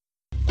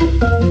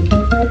Hello,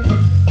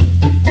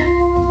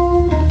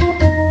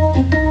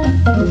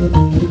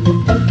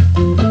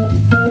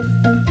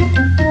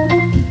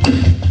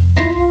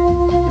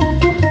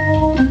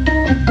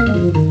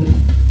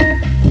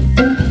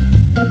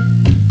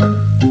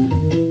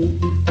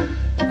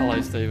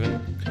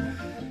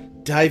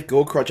 Stephen. Dave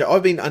Gorcrotcher.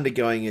 I've been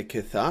undergoing a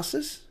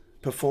catharsis,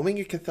 performing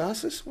a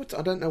catharsis.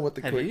 I don't know what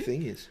the Have correct you?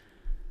 thing is.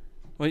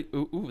 Wait,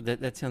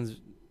 that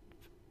sounds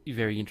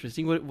very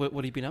interesting. What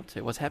have you been up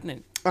to? What's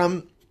happening?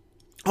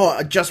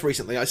 Just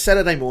recently.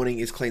 Saturday morning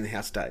is clean the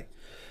house day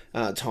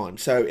time.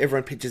 So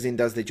everyone pitches in,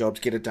 does their jobs,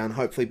 get it done.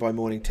 Hopefully by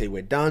morning tea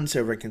we're done, so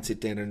everyone can sit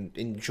down and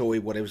enjoy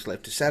whatever's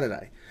left of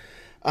Saturday.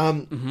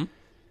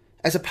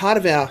 As a part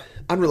of our,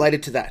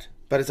 unrelated to that,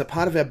 but as a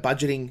part of our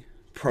budgeting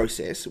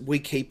process, we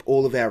keep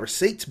all of our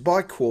receipts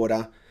by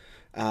quarter.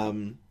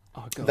 Oh,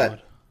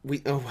 God.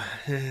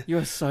 You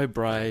are so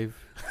brave.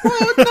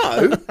 Well,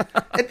 no,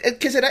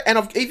 and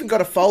I've even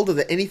got a folder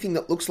that anything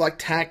that looks like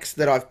tax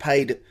that I've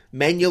paid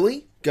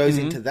manually goes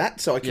into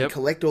that, so I can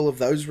collect all of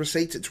those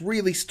receipts. It's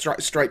really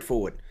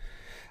straightforward.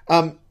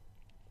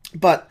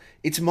 But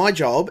it's my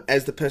job,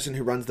 as the person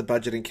who runs the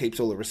budget and keeps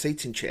all the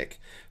receipts in check,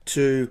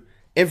 to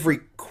every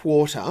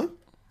quarter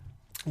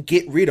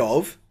get rid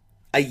of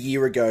a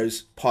year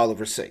ago's pile of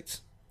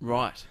receipts.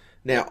 Right.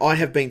 Now, I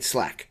have been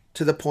slack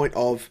to the point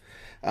of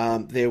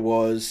there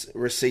was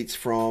receipts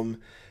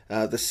from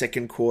the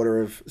third quarter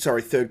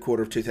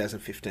of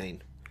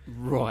 2015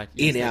 Right.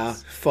 in our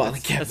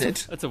filing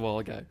cabinet. That's a while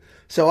ago.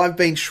 So I've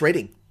been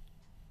shredding.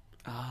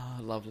 Ah,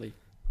 lovely.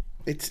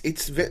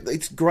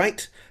 It's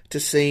great to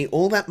see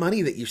all that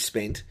money that you've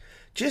spent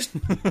just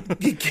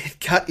get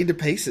cut into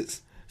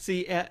pieces.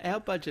 See, our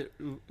budget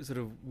sort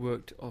of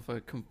worked off a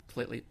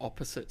completely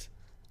opposite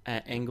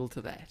angle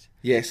to that.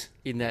 Yes.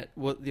 In that,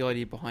 what the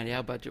idea behind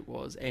our budget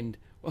was, and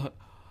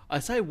I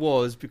say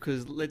was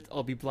because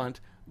I'll be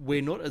blunt,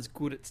 we're not as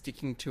good at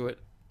sticking to it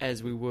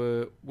as we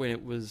were when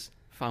it was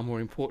far more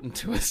important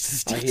to us to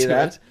stick I hear to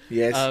that. it.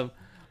 Yes.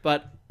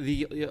 But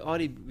the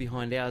idea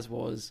behind ours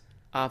was,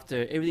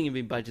 after everything had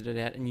been budgeted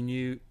out and you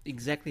knew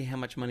exactly how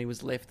much money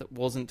was left that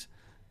wasn't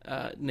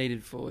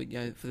needed for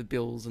the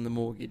bills and the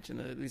mortgage and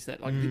this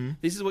that, like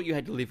this is what you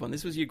had to live on.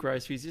 This was your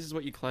groceries. This is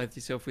what you clothed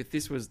yourself with.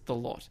 This was the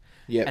lot.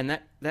 Yep. And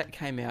that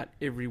came out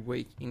every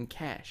week in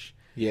cash.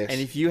 Yes.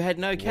 And if you had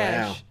no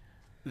cash, Wow.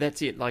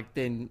 that's it. Like,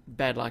 then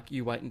bad luck.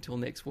 You wait until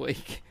next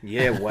week.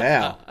 Yeah,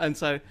 wow. And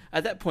so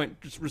at that point,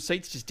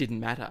 receipts just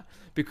didn't matter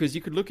because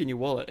you could look in your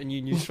wallet and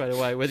you knew straight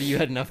away whether you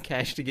had enough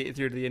cash to get you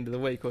through to the end of the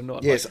week or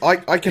not. Yes, I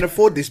can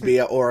afford this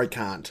beer or I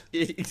can't.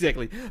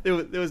 Exactly. There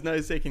was no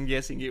second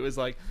guessing. It was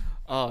like,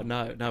 oh,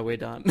 no, we're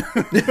done.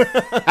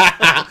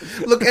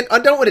 Look, and I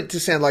don't want it to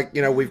sound like,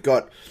 we've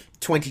got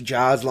 20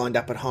 jars lined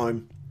up at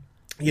home,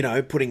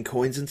 putting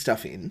coins and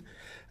stuff in,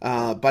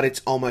 but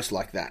it's almost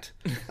like that.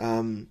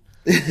 In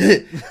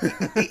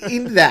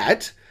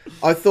that,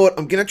 I thought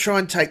I'm going to try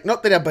and take,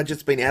 not that our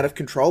budget's been out of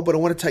control, but I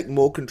want to take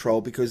more control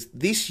because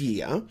this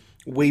year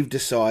we've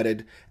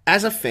decided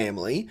as a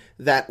family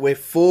that we're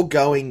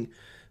foregoing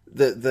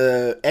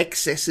the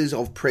excesses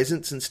of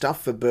presents and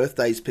stuff for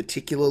birthdays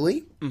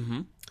particularly,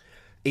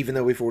 even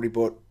though we've already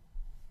bought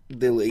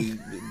Lily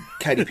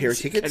Katy Perry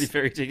tickets. Katy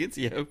Perry tickets,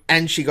 yeah.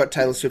 And she got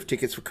Taylor Swift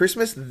tickets for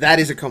Christmas. That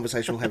is a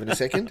conversation we'll have in a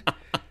second.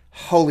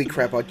 Holy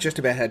crap, I just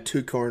about had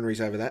 2 coronaries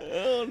over that.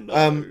 Oh,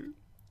 no.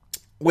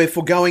 We're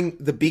foregoing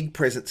the big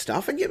present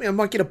stuff. And I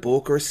might get a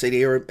book or a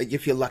CD or,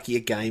 if you're lucky,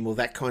 a game or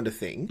that kind of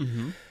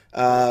thing.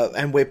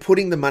 And we're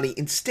putting the money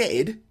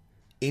instead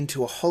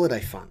into a holiday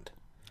fund.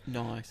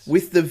 Nice.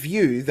 With the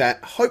view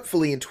that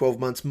hopefully in 12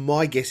 months,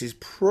 my guess is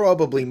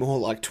probably more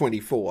like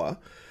 24,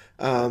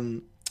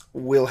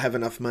 we'll have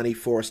enough money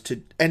for us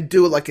to and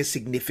do it like a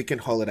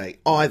significant holiday.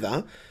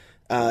 Either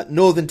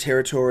Northern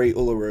Territory,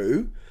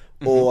 Uluru,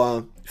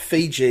 or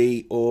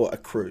Fiji, or a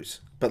cruise.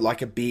 But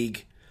like a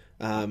big,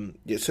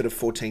 sort of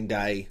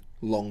 14-day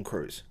long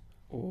cruise.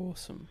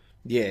 Awesome.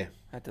 Yeah.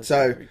 That does So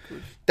sound very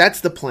good.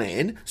 that's the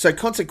plan. So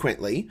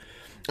consequently,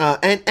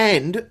 Hey,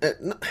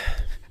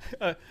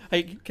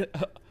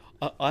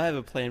 I have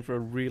a plan for a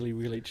really,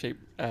 really cheap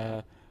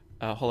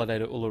holiday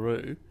to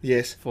Uluru.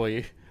 yes. For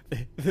you.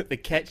 The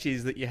catch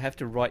is that you have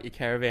to write your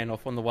caravan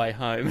off on the way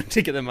home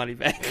to get the money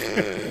back.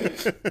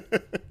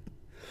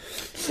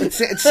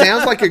 It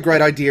sounds like a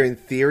great idea in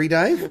theory,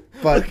 Dave,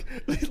 but...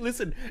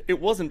 Listen,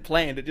 it wasn't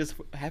planned. It just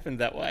happened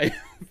that way.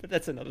 But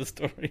that's another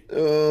story.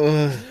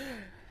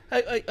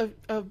 Hey,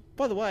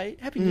 by the way,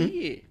 Happy New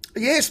Year.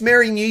 Yes,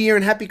 Merry New Year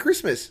and Happy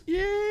Christmas.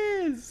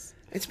 Yes.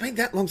 It's been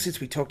that long since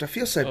we talked. I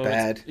feel so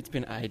bad. It's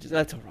been ages.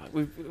 That's all right.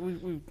 We've.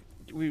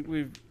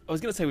 I was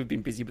going to say we've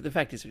been busy, but the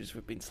fact is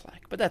we've been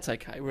slack. But that's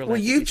okay. Well,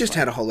 you've just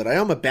had a holiday.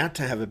 I'm about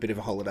to have a bit of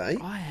a holiday.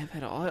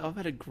 I've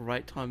had a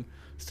great time,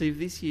 Steve.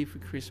 This year for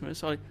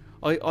Christmas, I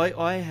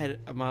had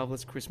a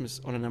marvellous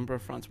Christmas on a number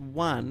of fronts.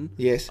 One,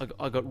 yes,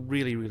 I got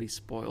really, really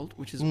spoiled,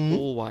 which is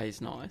always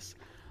nice.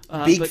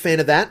 Big fan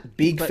of that.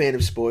 Big fan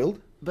of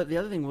spoiled. But the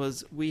other thing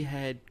was we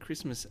had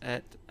Christmas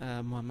at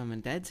my mum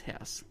and dad's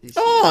house this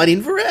Oh, year. at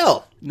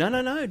Inverell. No.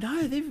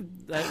 They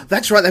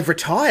That's right. They've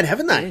retired,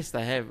 haven't they? yes,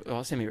 they have.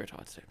 Oh,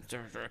 semi-retired.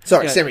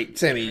 Sorry, Yeah.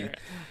 semi.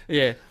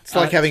 Yeah. It's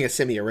like having a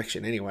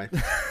semi-erection, anyway.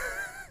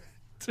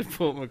 to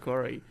Port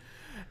Macquarie.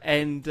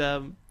 And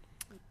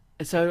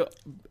so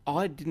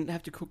I didn't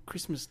have to cook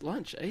Christmas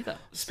lunch either.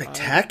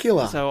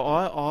 Spectacular. So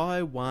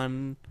I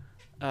won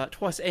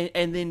twice.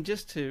 And then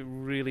just to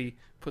really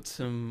put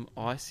some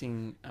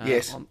icing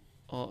Yes.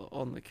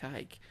 on the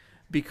cake,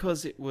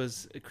 because it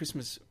was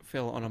Christmas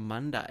fell on a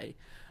Monday,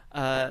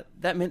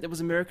 that meant there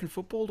was American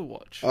football to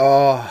watch.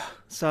 Oh,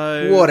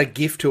 So what a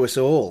gift to us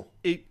all.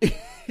 it,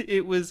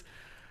 it was...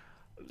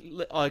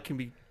 I can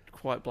be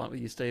quite blunt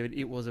with you, Stephen.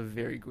 It was a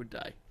very good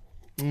day.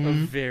 A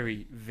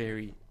very,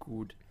 very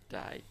good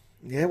day.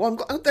 Yeah, well,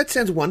 that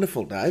sounds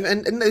wonderful, Dave.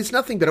 And there's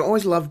nothing, but I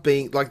always love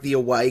being like the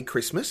away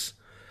Christmas,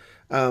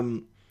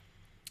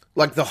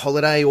 like the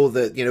holiday or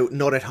the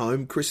not at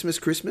home Christmas.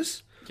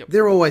 Yep.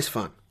 They're always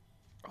fun.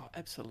 Oh,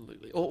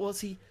 absolutely. Or well,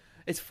 see,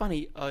 it's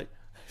funny. I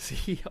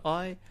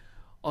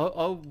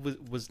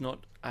was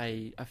not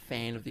a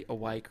fan of the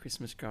away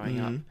Christmas growing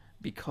up,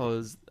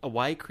 because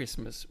away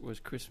Christmas was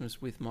Christmas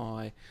with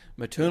my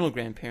maternal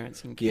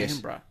grandparents in Yes.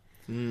 Canberra.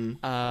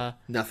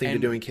 Nothing to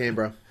and- do in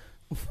Canberra.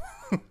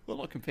 Well,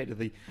 not compared to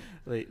the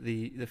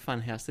fun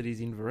house that is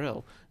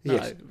Inverell. No,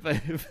 Yes.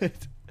 but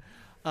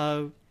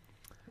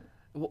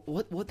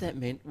what that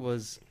meant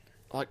was,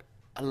 like,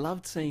 I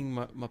loved seeing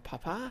my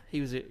papa.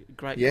 He was a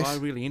great Yes. guy,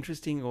 really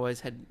interesting.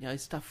 Always had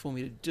stuff for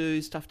me to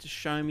do, stuff to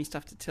show me,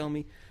 stuff to tell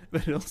me.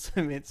 But it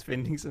also meant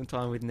spending some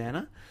time with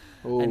Nana.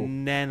 Ooh.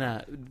 And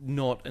Nana,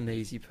 not an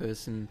easy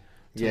person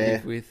to Yeah.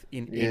 live with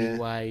in any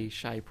way,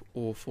 shape,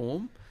 or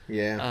form.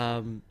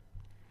 Yeah.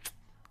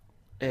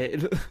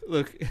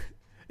 Look,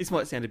 this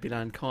might sound a bit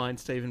unkind,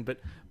 Stephen, but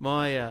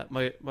my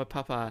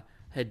papa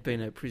had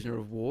been a prisoner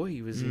of war.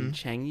 He was in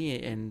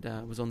Changi and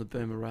was on the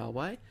Burma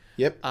Railway.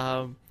 Yep.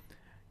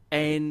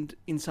 And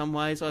in some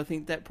ways, I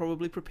think that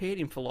probably prepared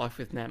him for life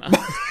with Nana.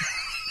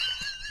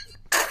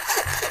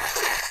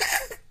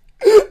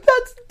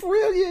 That's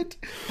brilliant.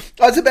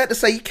 I was about to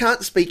say you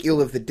can't speak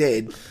ill of the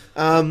dead,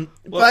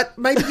 but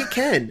maybe you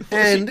can.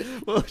 And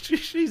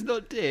She's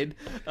not dead.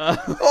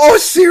 oh,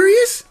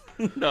 serious?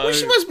 No. Well,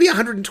 she must be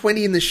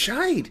 120 in the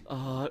shade.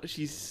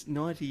 She's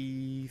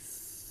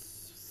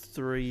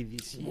 93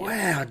 this year.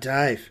 Wow,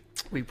 Dave.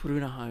 We put her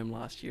in a home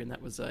last year, and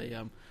that was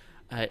not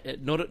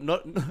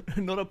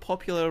a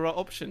popular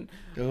option.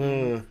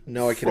 Oh,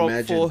 no, I can for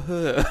imagine.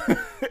 her.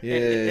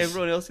 Yes.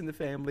 Everyone else in the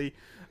family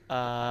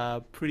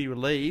pretty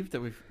relieved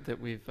that we've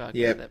got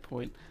Yep. to that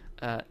point.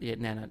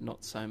 Nana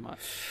not so much.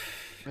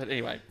 But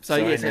anyway, so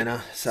Sorry, yes,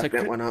 Nana. Suck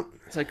that one up.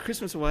 So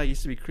Christmas away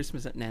used to be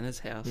Christmas at Nana's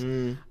house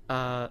in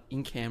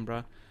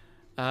Canberra,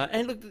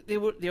 and look, there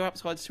were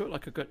upsides to it.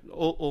 Like I got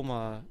all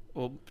my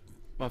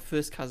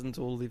first cousins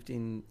all lived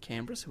in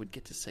Canberra, so we'd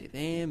get to see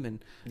them,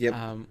 and Yep.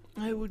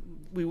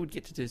 we would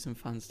get to do some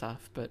fun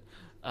stuff. But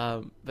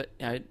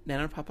Nana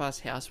and Papa's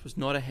house was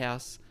not a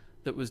house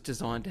that was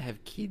designed to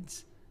have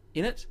kids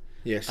in it.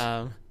 Yes.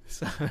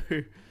 So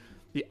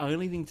the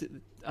only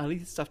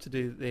stuff to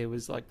do there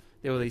was like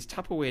there were these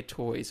Tupperware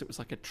toys. It was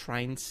like a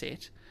train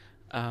set.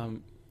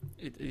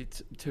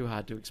 It's too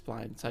hard to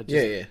explain. So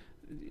just,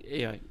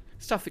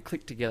 stuff that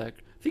clicked together.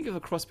 Think of a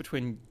cross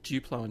between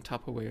Duplo and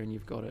Tupperware, and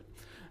you've got it.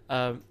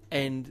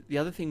 And the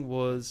other thing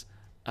was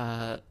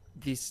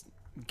this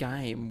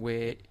game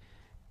where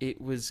it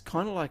was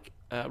kind of like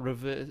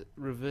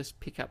reverse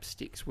pickup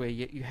sticks, where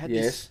you had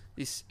Yes.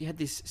 you had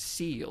this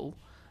seal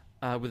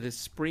with a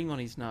spring on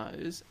his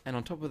nose, and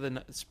on top of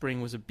the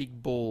spring was a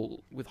big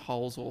ball with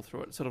holes all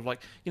through it, sort of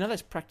like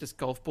those practice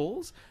golf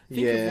balls.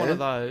 Think of one Yeah. of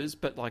those,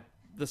 but like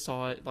the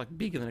size, like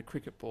bigger than a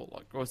cricket ball,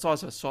 like or the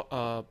size of a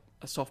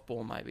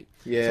softball maybe.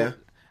 Yeah. So,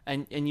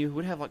 and you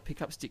would have like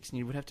pickup sticks, and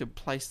you would have to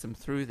place them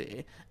through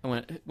there.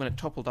 And when it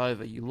toppled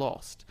over, you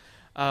lost.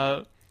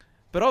 But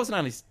I was an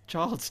only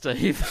child,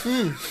 Steve.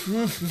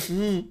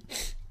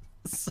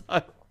 So,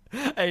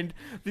 and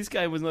this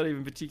game was not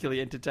even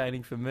particularly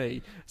entertaining for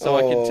me. So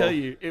I can tell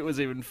you, it was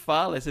even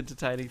far less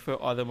entertaining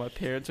for either my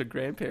parents or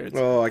grandparents.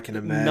 Oh, I can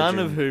imagine. None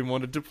of whom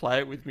wanted to play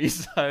it with me.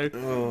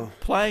 So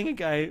playing a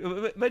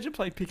game, imagine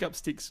playing pickup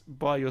sticks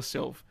by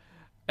yourself,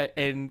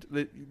 and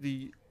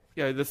the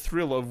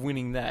thrill of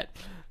winning that.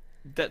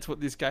 That's what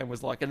this game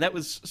was like, and that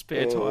was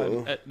spare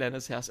time at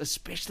Nana's house,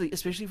 especially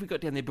if we got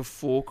down there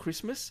before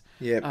Christmas.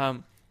 Yeah.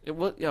 It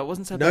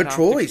wasn't so No bad.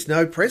 toys,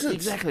 no presents.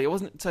 Exactly, it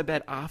wasn't so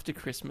bad after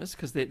Christmas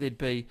because there'd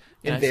be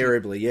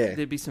Invariably, yeah.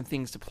 there'd be some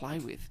things to play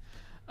with.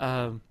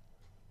 But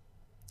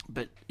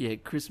yeah,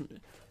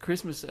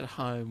 Christmas at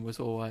home was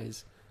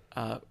always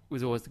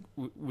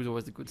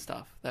the good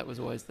stuff. That was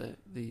always the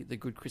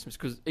good Christmas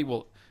because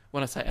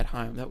when I say at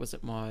home, that was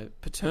at my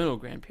paternal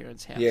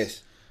grandparents' house.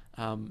 Yes.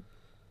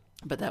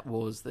 But that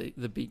was the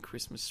big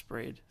Christmas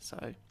spread.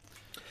 So,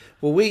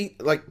 Well, we,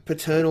 like,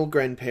 paternal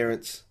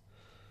grandparents...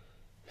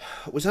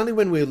 It was only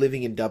when we were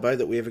living in Dubbo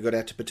that we ever got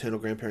out to paternal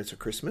grandparents for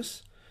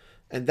Christmas.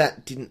 And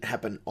that didn't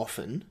happen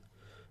often.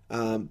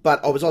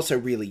 But I was also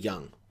really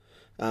young.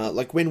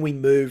 Like when we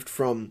moved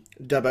from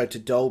Dubbo to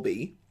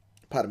Dalby,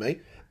 pardon me,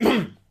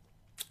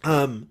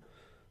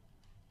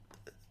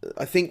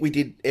 I think we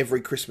did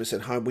every Christmas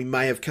at home. We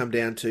may have come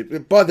down to,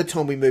 by the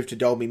time we moved to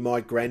Dalby,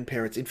 my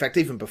grandparents, in fact,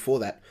 even before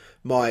that,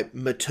 my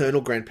maternal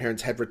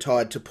grandparents had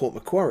retired to Port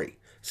Macquarie.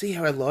 See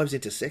how our lives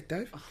intersect,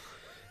 Dave?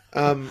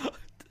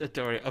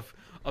 Dory,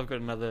 I've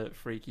got another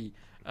freaky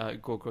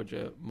Gork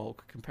Roger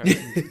Mulk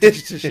comparison to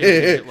share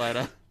a bit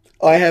later.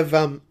 I have,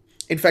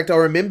 in fact, I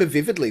remember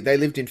vividly, they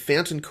lived in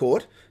Fountain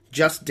Court,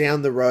 just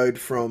down the road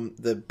from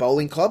the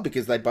bowling club,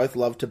 because they both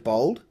loved to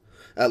bowl,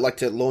 like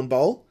to lawn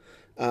bowl.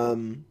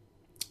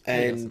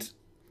 And,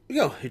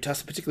 who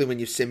tussle, particularly when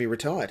you're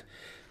semi-retired.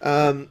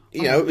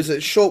 It was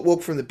a short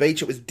walk from the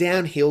beach. It was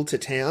downhill to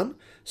town.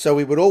 So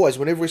we would always,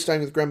 whenever we were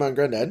staying with Grandma and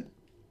Granddad,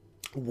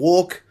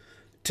 walk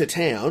to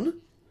town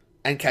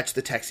and catch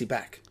the taxi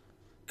back.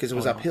 Because it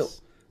was uphill.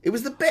 Nice. It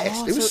was the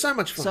best. It was so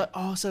much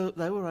fun. So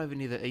they were over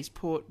near the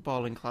Eastport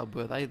Bowling Club,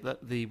 were they?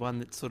 The one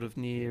that's sort of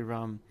near...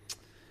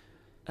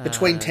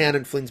 between town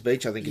and Flynn's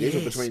Beach, I think it is,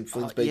 or between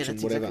Flynn's Beach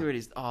and whatever. Exactly where it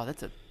is. Oh,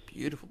 that's a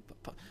beautiful...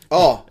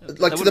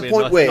 like to the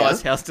point where...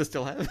 nice house to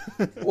still have.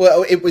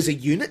 Well, it was a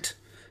unit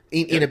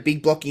in a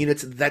big block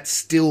unit that's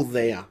still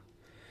there.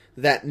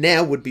 That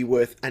now would be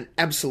worth an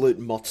absolute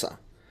mozza.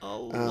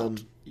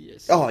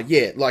 Yes. Oh,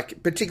 yeah,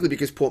 like, particularly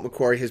because Port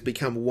Macquarie has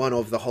become one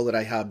of the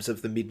holiday hubs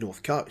of the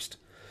mid-north coast.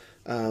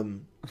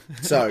 So...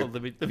 Well,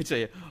 let me tell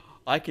you,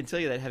 I can tell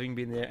you that having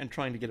been there and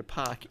trying to get a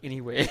park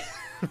anywhere.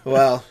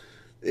 Well...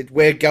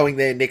 We're going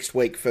there next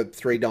week for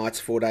 3 nights,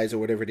 4 days, or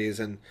whatever it is,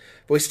 and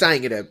we're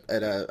staying at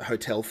a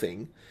hotel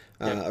thing,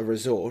 a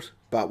resort.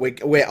 But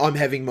I'm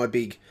having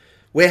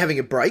we're having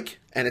a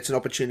break, and it's an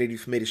opportunity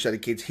for me to show the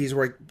kids. Here's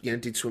where I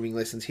did swimming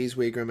lessons. Here's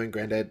where Grandma and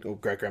Granddad, or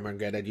great grandma and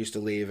Granddad used to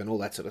live, and all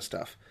that sort of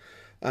stuff.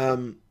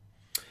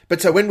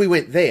 But so when we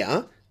went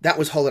there, that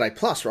was Holiday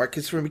Plus, right?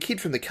 Because from a kid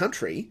from the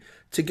country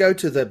to go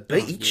to the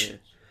beach,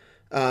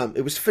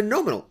 it was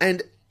phenomenal.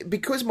 And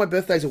because my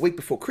birthday's a week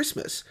before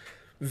Christmas.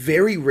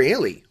 Very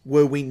rarely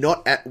were we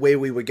not at where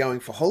we were going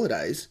for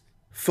holidays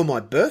for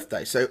my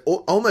birthday. So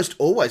almost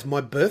always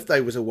my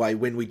birthday was away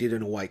when we did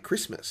an away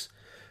Christmas.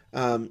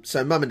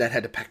 So Mum and Dad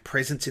had to pack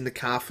presents in the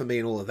car for me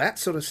and all of that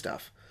sort of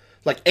stuff.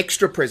 Like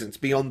extra presents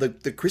beyond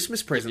the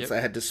Christmas presents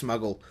they had to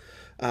smuggle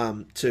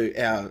to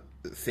our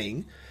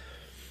thing.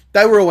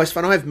 They were always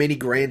fun. I have many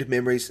grand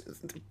memories.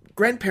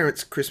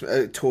 Grandparents'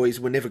 Christmas toys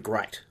were never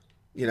great.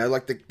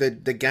 Like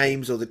the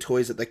games or the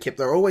toys that they kept,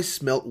 they always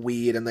smelt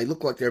weird and they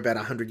looked like they're about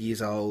 100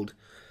 years old.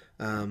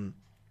 And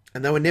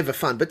they were never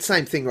fun. But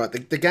same thing, right?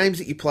 The games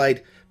that you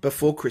played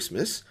before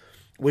Christmas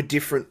were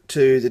different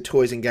to the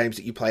toys and games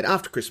that you played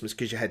after Christmas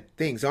because you had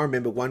things. I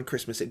remember one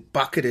Christmas it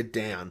bucketed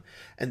down,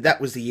 and that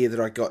was the year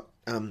that I got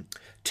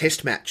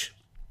Test Match,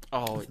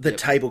 the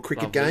table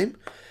cricket game.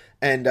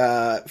 And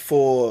I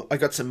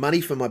got some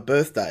money for my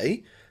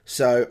birthday.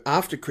 So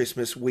after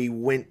Christmas, we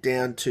went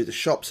down to the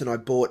shops and I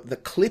bought the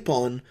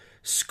clip-on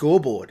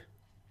scoreboard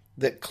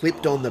that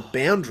clipped on the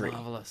boundary.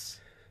 Marvellous.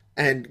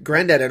 And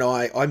Grandad and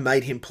I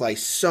made him play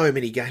so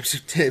many games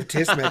of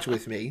Test Match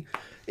with me.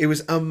 It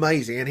was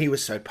amazing, and he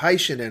was so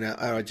patient, and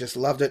I just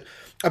loved it.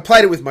 I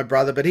played it with my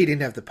brother, but he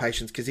didn't have the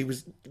patience because he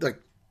was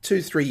like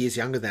 2-3 years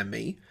younger than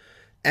me.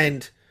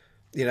 And,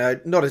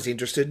 not as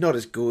interested, not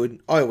as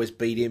good. I always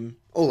beat him,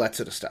 all that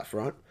sort of stuff,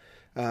 right?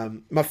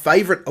 My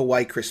favourite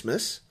away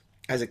Christmas...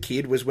 as a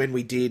kid was when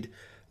we did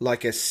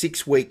like a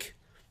 6-week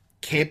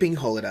camping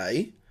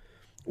holiday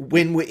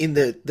when we're in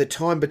the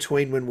time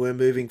between when we're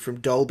moving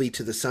from Dalby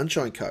to the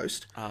Sunshine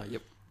Coast.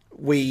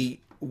 We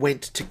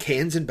went to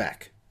Cairns and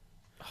back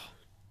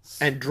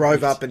and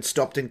drove up and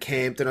stopped and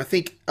camped. And I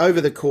think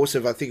over the course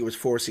of, it was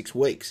 4 or 6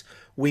 weeks,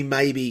 we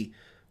maybe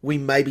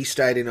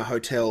stayed in a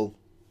hotel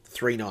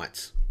 3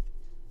 nights.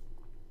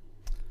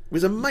 It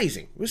was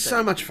amazing. It was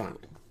so much fun.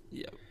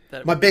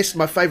 My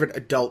favourite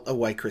adult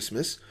away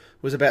Christmas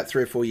was about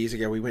 3 or 4 years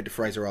ago. We went to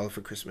Fraser Island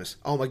for Christmas.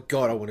 Oh my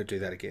God, I want to do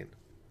that again.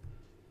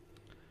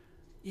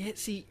 Yeah,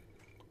 see,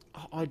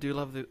 I do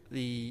love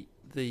the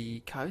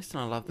coast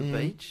and I love the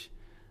beach,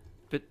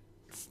 but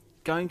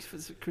going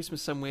for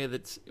Christmas somewhere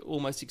that's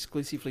almost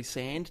exclusively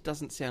sand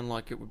doesn't sound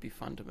like it would be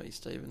fun to me,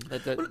 Stephen.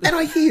 And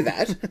I hear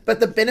that, but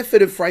the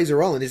benefit of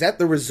Fraser Island is at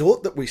the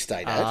resort that we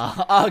stayed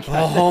at. Okay.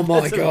 Oh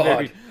my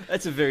God.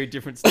 That's a very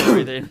different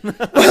story then.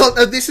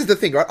 Well, this is the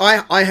thing,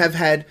 right? I have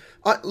had...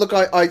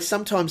 I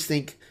sometimes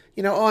think...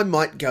 I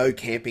might go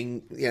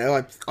camping,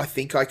 I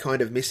think I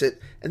kind of miss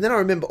it. And then I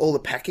remember all the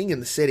packing and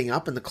the setting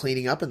up and the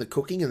cleaning up and the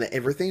cooking and the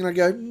everything. And I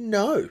go,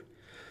 no.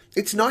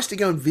 It's nice to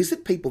go and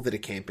visit people that are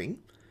camping,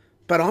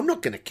 but I'm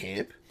not going to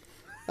camp.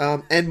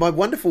 And my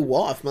wonderful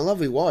wife, my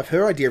lovely wife,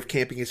 her idea of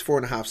camping is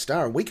 4.5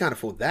 star, and we can't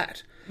afford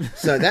that.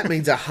 So that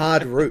means a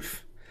hard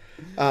roof.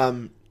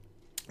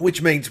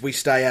 Which means we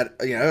stay at,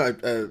 a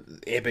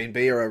Airbnb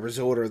or a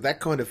resort or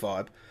that kind of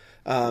vibe.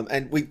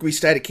 And we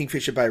stayed at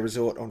Kingfisher Bay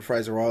Resort on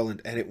Fraser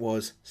Island, and it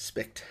was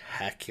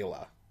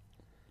spectacular.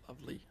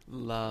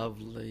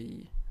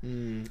 Lovely.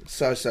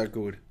 So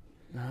good.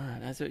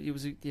 No, so it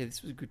was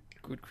this was a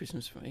good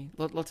Christmas for me.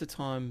 Lots of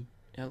time,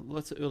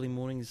 lots of early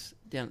mornings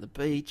down at the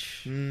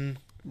beach.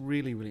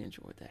 Really, really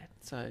enjoyed that.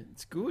 So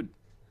it's good.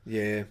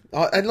 Yeah.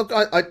 And look,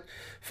 I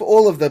for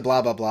all of the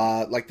blah, blah,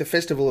 blah, like the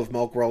Festival of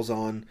Mulk rolls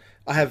on,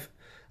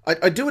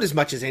 I do it as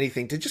much as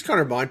anything to just kind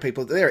of remind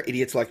people that there are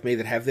idiots like me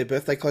that have their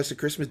birthday close to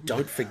Christmas.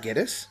 Don't forget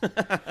us.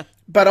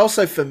 But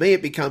also for me,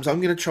 it becomes, I'm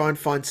going to try and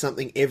find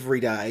something every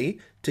day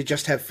to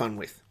just have fun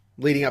with,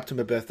 leading up to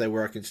my birthday,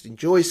 where I can just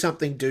enjoy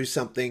something, do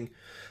something.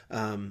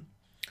 And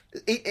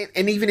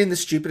even in the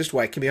stupidest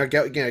way, can be I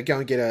go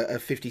and get a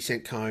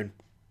 50-cent cone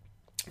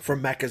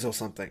from Macca's or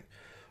something.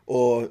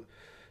 Or,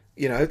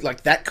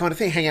 like that kind of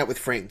thing, hang out with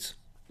friends.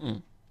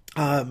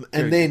 And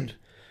then,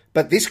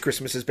 but this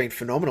Christmas has been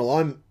phenomenal.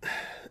 I'm...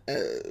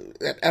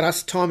 at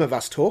us time of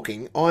us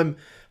talking, I'm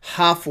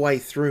halfway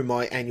through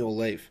my annual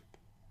leave.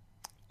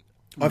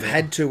 I've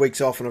had 2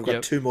 weeks off and I've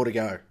got 2 more to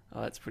go.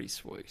 Oh, that's pretty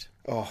sweet.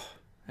 Oh,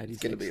 it's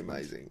going to be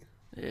amazing.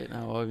 Yeah,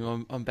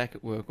 no, I'm back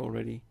at work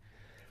already.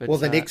 But, well,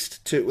 the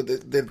next 2,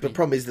 the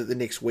problem is that the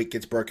next week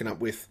gets broken up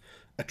with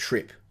a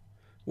trip,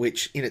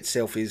 which in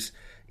itself is,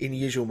 in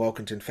usual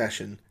Malkinton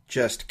fashion,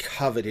 just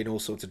covered in all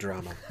sorts of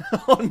drama.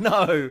 Oh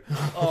no!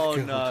 Oh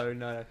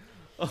no!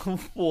 Oh,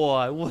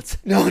 why? What?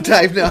 No,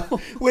 Dave,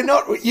 no. We're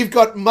not. You've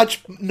got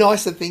much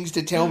nicer things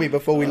to tell me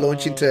before we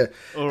launch into...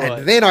 Right.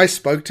 And then I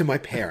spoke to my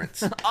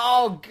parents.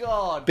 Oh,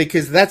 God.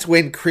 Because that's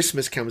when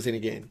Christmas comes in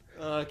again.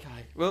 Okay.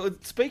 Well,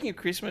 speaking of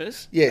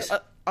Christmas... Yes.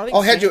 I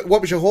think what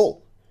was your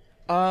haul?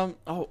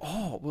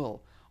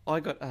 Well,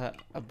 I got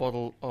a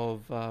bottle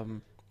of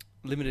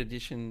limited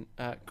edition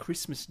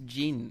Christmas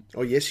gin.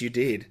 Oh, yes, you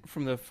did.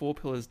 From the Four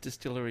Pillars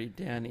Distillery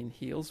down in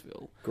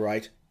Healesville.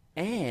 Great.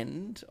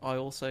 And I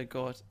also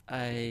got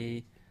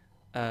a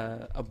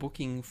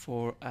booking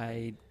for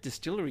a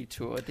distillery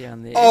tour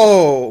down there.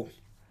 Oh,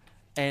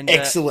 and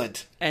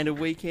excellent! And a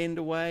weekend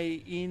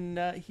away in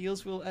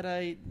Healesville at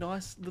a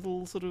nice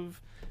little sort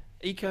of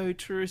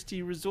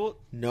eco-touristy resort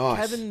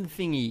cabin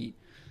thingy.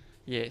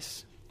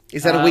 Yes.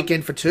 Is that a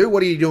weekend for 2?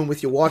 What are you doing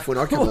with your wife when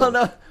I come along?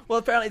 No. Well,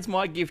 apparently it's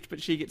my gift,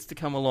 but she gets to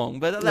come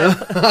along. But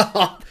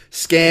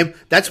Scam.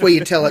 That's where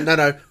you tell it.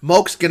 No.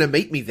 Mulk's going to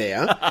meet me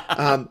there.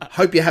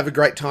 Hope you have a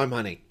great time,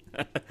 honey.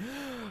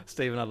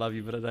 Stephen, I love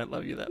you, but I don't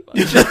love you that much.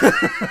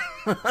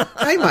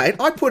 Hey, mate,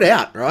 I put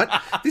out, right?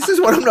 This is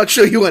what I'm not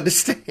sure you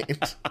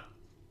understand.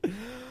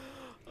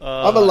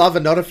 I'm a lover,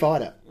 not a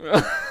fighter.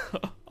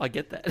 I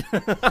get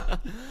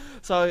that.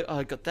 So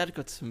I got that. I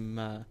got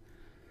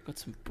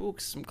some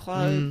books, some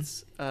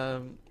clothes,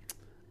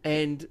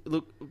 and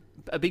look,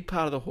 a big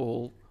part of the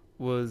haul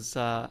was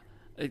something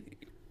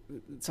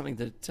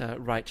that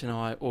Rach and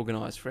I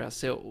organised for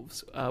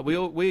ourselves.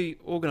 We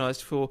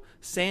organised for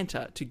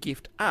Santa to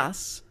gift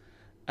us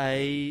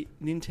a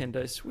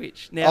Nintendo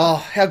Switch. Now,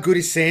 how good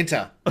is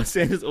Santa? Oh,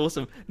 Santa's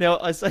awesome. Now,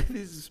 I say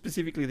this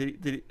specifically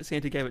that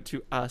Santa gave it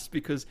to us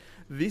because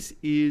this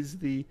is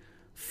the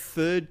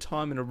 3rd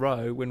time in a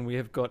row when we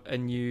have got a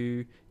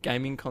new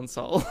gaming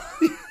console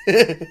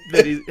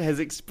that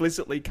has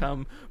explicitly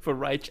come for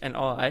Rach and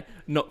I,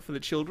 not for the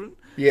children.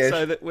 Yes.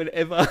 So that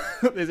whenever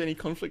there's any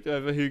conflict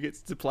over who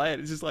gets to play it,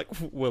 it's just like,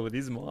 well, it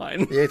is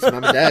mine. Yeah, it's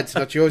mum and dad's,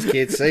 not yours,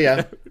 kids. See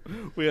ya.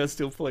 We are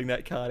still pulling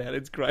that card out.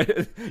 It's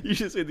great. You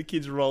should see the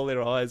kids roll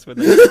their eyes when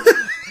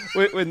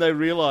they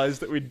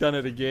realised that we'd done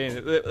it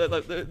again.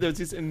 There was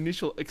this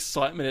initial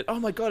excitement. Oh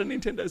my God, a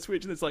Nintendo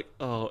Switch. And it's like,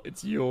 oh,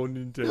 it's your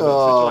Nintendo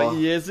Switch. Like,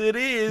 yes, it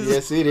is.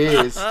 Yes, it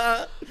is.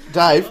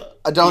 Dave,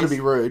 I don't want to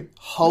be rude.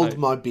 Hold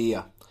my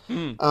beer.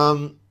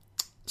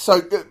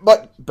 So,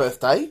 my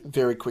birthday,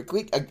 very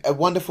quickly, a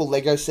wonderful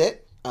Lego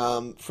set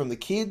from the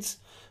kids,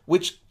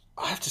 which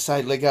I have to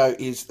say, Lego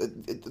is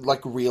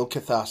like real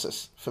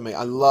catharsis for me.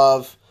 I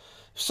love,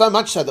 so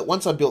much so that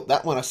once I built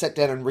that one, I sat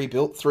down and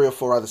rebuilt 3 or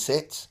 4 other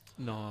sets.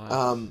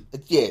 Nice.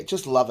 Yeah,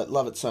 just love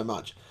it so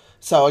much.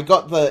 So I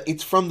got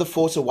it's from The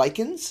Force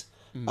Awakens.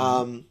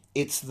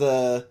 It's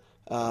the...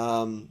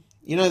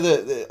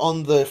 the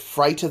on the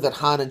freighter that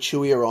Han and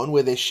Chewie are on,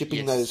 where they're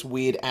shipping those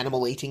weird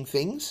animal-eating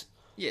things?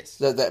 Yes.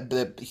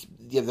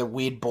 The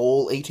weird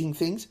ball-eating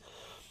things?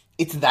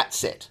 It's that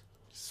set.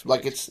 Sweet.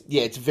 Like,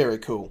 it's very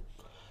cool.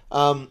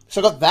 So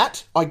I got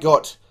that. I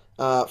got,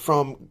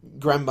 from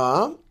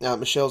Grandma,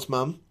 Michelle's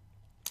mum,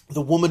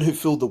 The Woman Who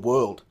Filled the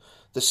World.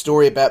 The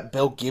story about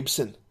Belle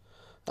Gibson.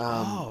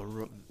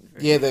 The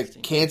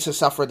cancer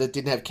sufferer that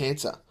didn't have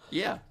cancer.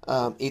 Yeah.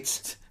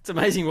 It's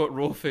amazing what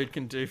raw food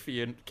can do for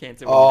your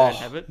cancer when you don't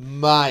have it.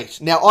 Mate.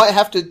 Now, I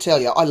have to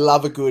tell you, I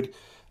love a good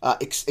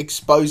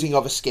exposing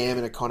of a scam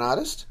and a con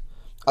artist.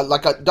 I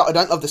don't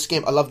love the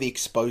scam. I love the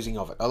exposing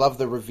of it. I love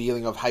the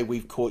revealing of, hey,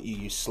 we've caught you,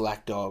 you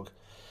slack dog.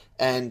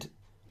 And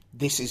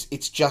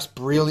it's just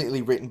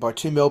brilliantly written by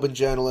 2 Melbourne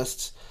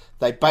journalists.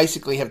 They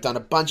basically have done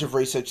a bunch of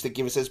research that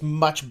give us as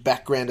much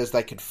background as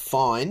they could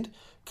find,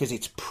 because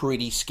it's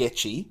pretty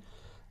sketchy.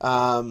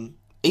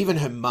 Even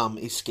her mum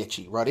is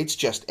sketchy, right? It's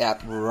just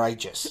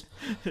outrageous.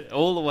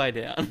 All the way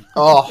down.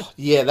 Oh,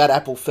 yeah, that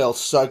apple fell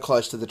so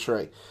close to the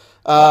tree.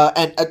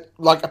 And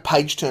like a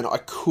page turner, I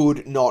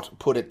could not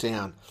put it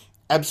down.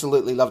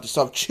 Absolutely loved it.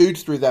 So I've chewed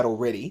through that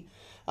already.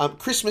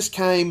 Christmas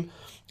came,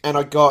 and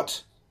I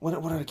got...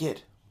 What did I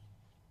get?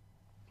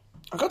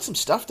 I got some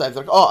stuff, Dave.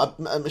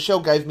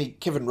 Michelle gave me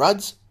Kevin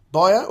Rudd's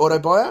auto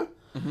bio,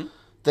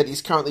 that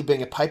is currently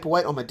being a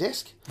paperweight on my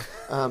desk.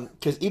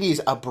 Because it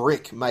is a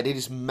brick, mate. It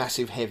is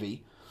massive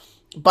heavy.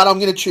 But I'm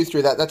going to chew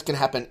through that. That's going to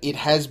happen. It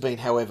has been,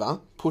 however,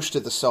 pushed to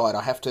the side.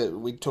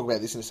 We talk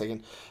about this in a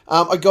second.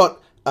 I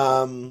got...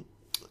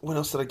 what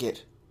else did I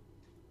get?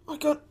 I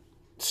got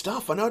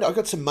stuff. I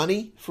got some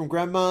money from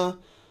Grandma.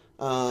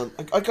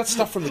 I got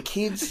stuff from the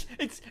kids.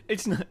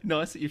 It's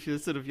nice if you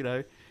sort of,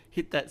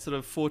 hit that sort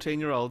of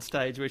 14-year-old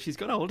stage where she's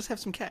gone, I'll just have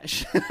some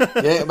cash.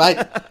 Yeah, mate.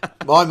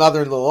 My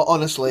mother-in-law,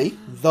 honestly,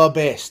 the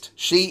best.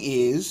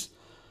 She is,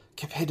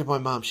 compared to my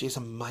mum, she is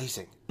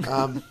amazing.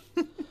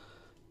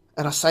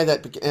 And I say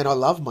that, and I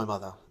love my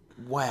mother.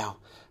 Wow.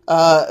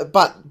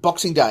 But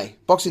Boxing Day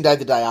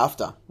the day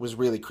after, was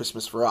really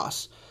Christmas for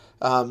us.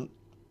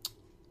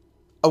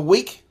 A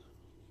week,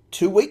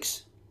 2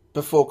 weeks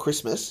before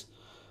Christmas,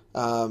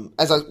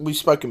 we've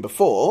spoken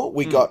before,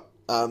 we got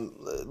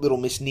little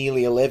Miss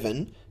Nearly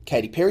 11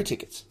 Katy Perry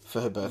tickets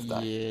for her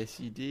birthday. Yes,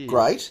 you did.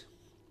 Great.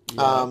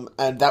 Yeah.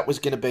 And that was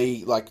going to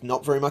be,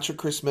 not very much at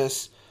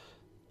Christmas.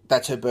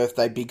 That's her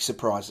birthday, big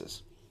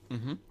surprises.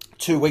 Mm-hmm.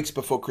 2 weeks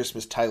before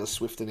Christmas, Taylor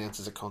Swift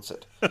announces a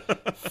concert.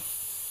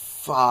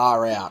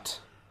 Far out.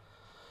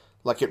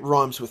 It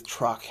rhymes with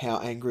truck, how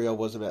angry I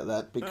was about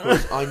that,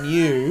 because I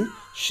knew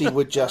she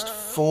would just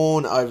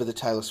fawn over the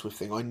Taylor Swift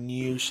thing. I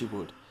knew she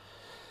would.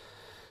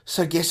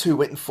 So guess who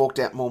went and forked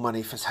out more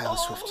money for Taylor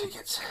Swift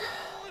tickets?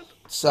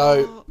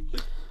 So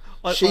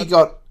she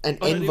got an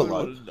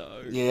envelope.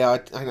 Yeah,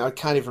 I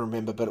can't even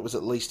remember, but it was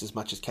at least as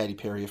much as Katy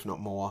Perry, if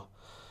not more.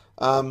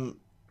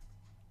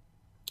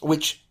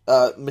 Which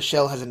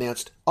Michelle has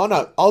announced, oh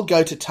no, I'll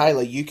go to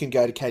Taylor, you can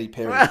go to Katy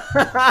Perry.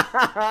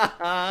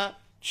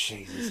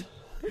 Jesus.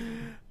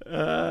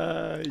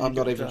 I'm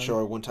not even sure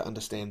I want to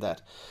understand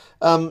that.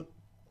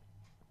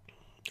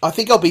 I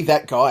think I'll be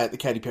that guy at the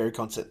Katy Perry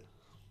concert.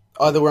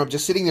 Either where I'm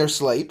just sitting there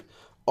asleep,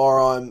 or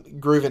I'm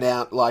grooving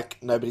out like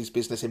nobody's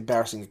business,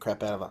 embarrassing the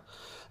crap out of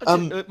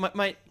her.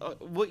 Mate,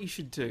 what you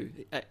should do,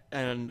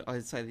 and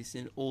I say this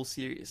in all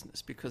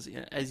seriousness, because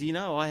as you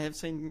know, I have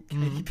seen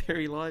Katy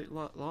Perry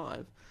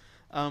live.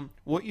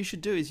 What you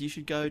should do is you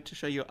should go to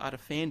show your utter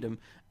fandom,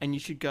 and you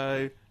should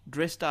go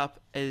dressed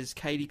up as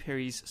Katy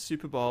Perry's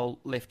Super Bowl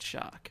left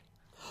shark.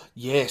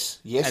 Yes,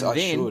 and I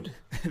should.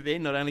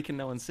 Then not only can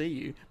no one see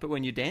you, but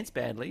when you dance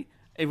badly,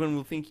 everyone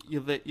will think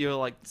you're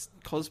like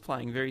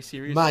cosplaying very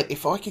seriously. Mate,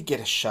 if I could get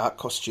a shark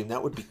costume,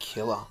 that would be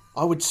killer.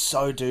 I would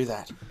so do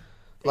that.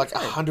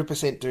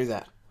 100% do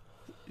that.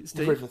 Steve,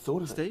 Never even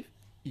thought of it. Steve,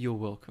 you're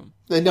welcome.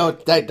 No,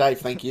 Dave,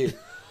 thank you.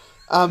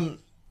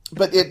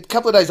 But a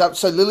couple of days up,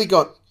 so Lily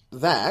got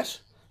that,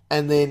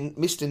 and then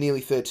Mr. Nearly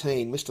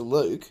 13, Mr.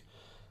 Luke,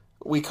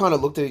 we kind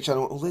of looked at each other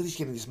and went, well, Lily's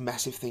getting this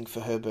massive thing for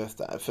her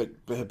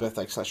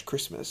birthday /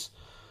 Christmas.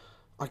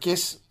 I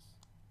guess,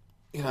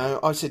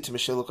 I said to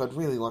Michelle, look, I'd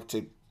really like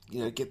to,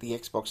 get the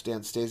Xbox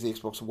downstairs, the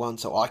Xbox One,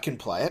 so I can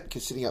play it,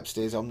 because sitting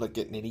upstairs, I'm not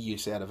getting any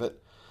use out of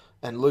it.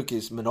 And Luke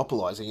is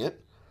monopolising it.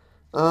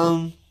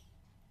 How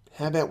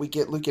about we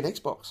get Luke an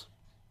Xbox?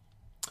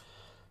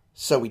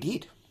 So we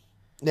did.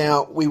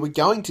 Now, we were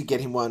going to get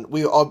him one.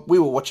 We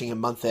were watching a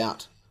month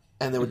out,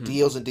 and there were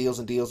deals and deals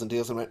and deals and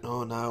deals, and I went,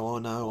 oh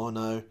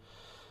no.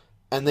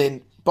 And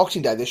then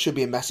Boxing Day, there should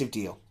be a massive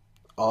deal.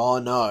 Oh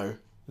no,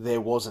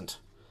 there wasn't.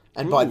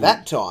 And by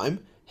that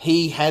time,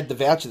 he had the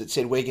voucher that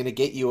said, we're going to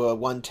get you a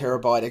 1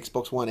 terabyte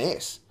Xbox One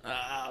S.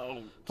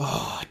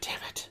 Oh, damn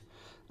it.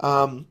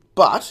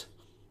 But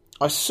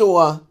I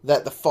saw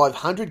that the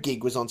 500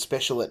 gig was on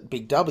special at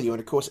Big W, and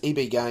of course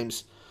EB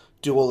Games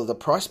do all of the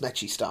price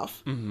matchy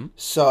stuff. Mm-hmm.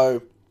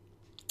 So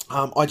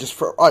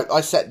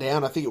I sat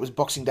down, I think it was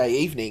Boxing Day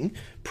evening,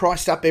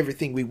 priced up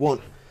everything we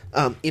want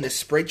in a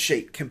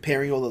spreadsheet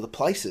comparing all of the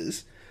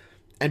places,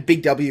 and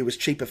Big W was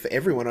cheaper for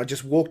everyone. I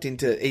just walked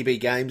into EB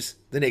Games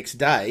the next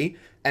day,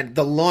 and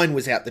the line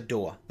was out the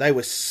door. They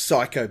were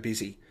psycho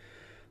busy.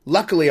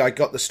 Luckily, I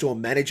got the store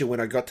manager when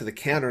I got to the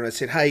counter, and I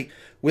said, hey,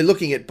 we're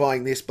looking at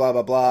buying this, blah,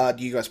 blah, blah.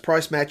 Do you guys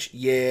price match?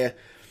 Yeah.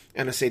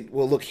 And I said,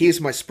 well, look,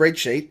 here's my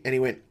spreadsheet. And he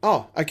went,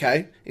 oh,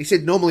 okay. He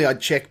said, normally I'd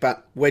check,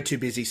 but we're too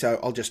busy, so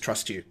I'll just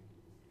trust you.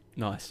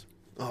 Nice.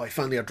 Oh, if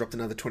only I dropped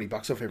another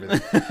 $20 off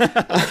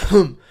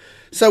everything.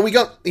 So we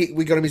got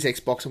him his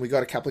Xbox, and we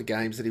got a couple of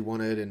games that he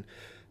wanted, and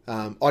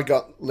I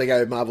got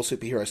Lego Marvel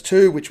Superheroes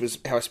 2, which was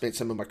how I spent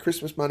some of my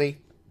Christmas money.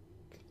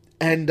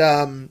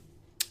 And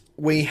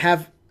we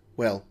had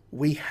a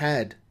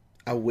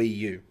Wii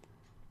U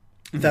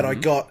that I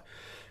got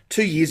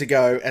 2 years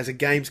ago as a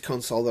games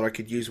console that I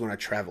could use when I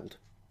travelled,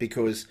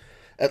 because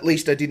at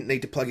least I didn't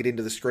need to plug it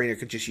into the screen. I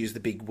could just use the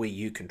big Wii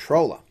U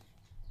controller.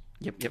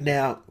 Yep.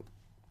 Now,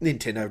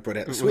 Nintendo brought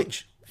out the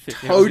Switch.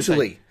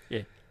 Totally.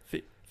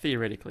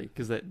 Theoretically,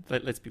 because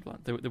let's be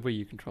blunt, the Wii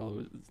U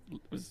controller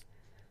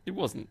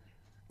wasn't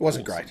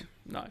awesome. Great.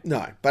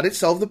 No, but it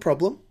solved the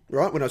problem,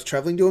 right? When I was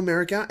travelling to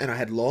America and I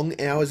had long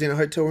hours in a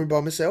hotel room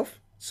by myself,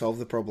 solved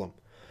the problem.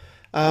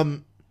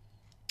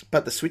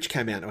 But the Switch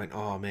came out and I went,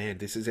 oh man,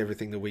 this is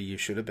everything the Wii U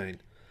should have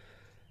been.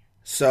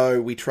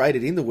 So we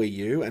traded in the Wii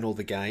U and all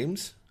the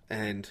games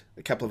and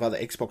a couple of other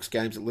Xbox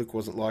games that Luke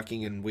wasn't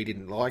liking and we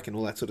didn't like and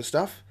all that sort of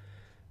stuff.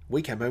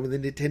 We came home with a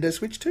Nintendo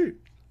Switch too.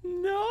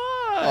 Nice.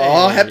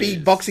 Oh, happy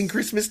Boxing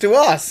Christmas to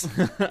us.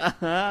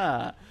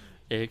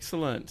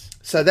 Excellent.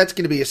 So that's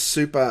going to be a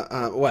super,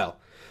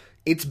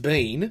 it's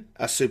been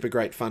a super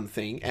great fun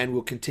thing and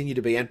will continue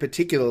to be, and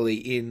particularly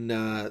in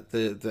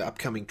the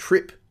upcoming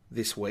trip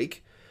this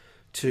week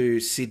to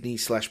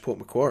Sydney/Port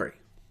Macquarie.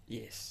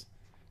 Yes.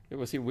 We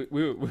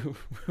were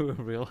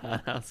real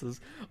hard asses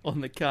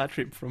on the car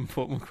trip from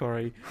Port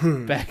Macquarie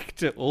back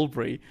to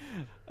Albury.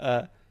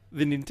 The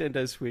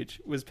Nintendo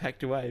Switch was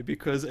packed away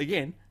because,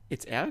 again,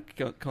 it's our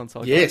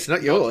console. Yes,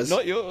 not yours.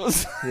 Not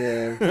yours.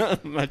 Yeah.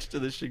 Much to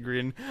the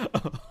chagrin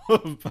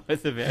of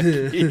both of our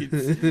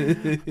kids.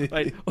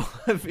 Mate,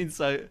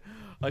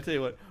 I tell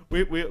you what,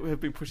 we have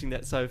been pushing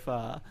that so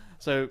far.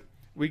 So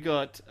we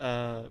got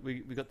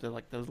we got the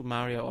little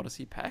Mario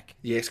Odyssey pack.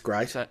 Yes,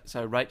 great. So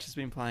Rach has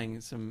been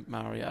playing some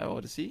Mario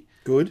Odyssey.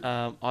 Good.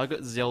 I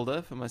got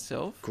Zelda for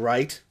myself.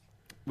 Great.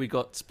 We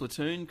got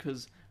Splatoon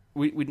because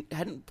we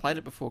hadn't played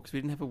it before because we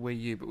didn't have a Wii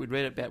U, but we'd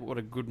read about what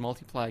a good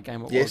multiplayer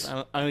game it Yes.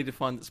 was. Only to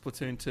find that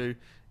Splatoon 2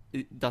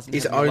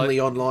 is only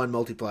online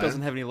multiplayer.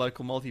 Doesn't have any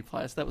local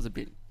multiplayer, so that was a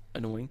bit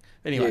annoying.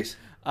 Anyway,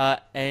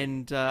 yes.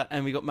 And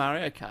we got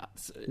Mario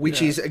Kart,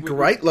 which is a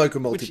great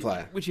local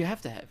multiplayer. which you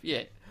have to have,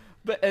 yeah.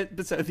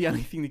 But so the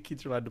only thing the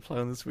kids are allowed to play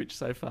on the Switch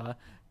so far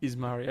is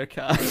Mario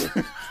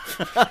Kart.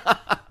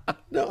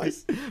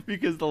 Nice.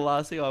 Because the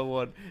last thing I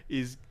want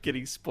is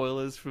getting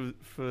spoilers for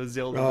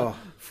Zelda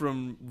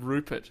from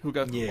Rupert, who'll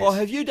go, Yes. "Oh,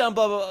 have you done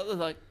blah blah blah?"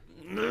 Like,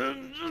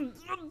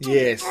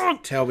 Yes,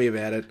 tell me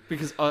about it.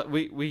 because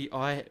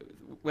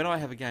when I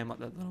have a game like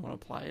that I want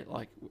to play,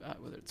 like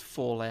whether it's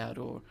Fallout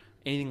or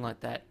anything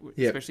like that,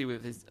 especially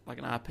with this, like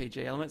an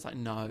RPG element, it's like,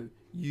 no,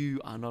 you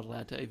are not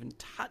allowed to even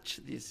touch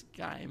this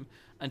game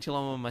until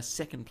I'm on my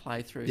second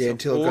playthrough. Yeah, so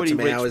until I've got some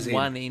hours in.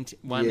 One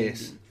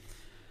Yes. ending.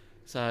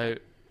 So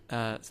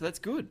that's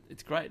good.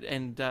 It's great.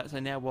 And so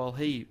now while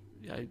he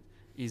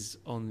is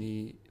on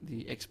the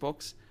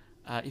Xbox,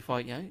 if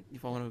I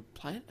want to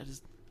play it, I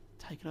just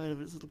take it out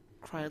of its little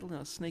cradle and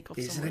I sneak off.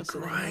 Isn't somewhere it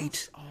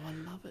else. great? Oh, I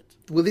love it.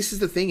 Well, this is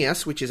the thing. Our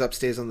Switch is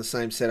upstairs on the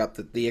same setup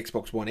that the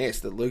Xbox One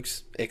S, that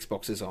Luke's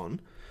Xbox is on.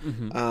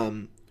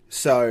 Mm-hmm.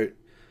 So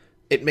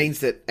it means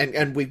that,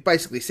 and we've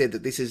basically said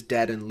that this is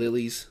Dad and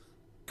Lily's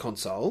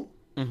console,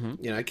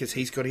 because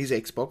he's got his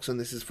Xbox and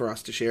this is for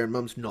us to share, and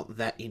Mum's not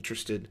that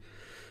interested.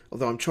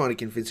 Although I'm trying to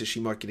convince her she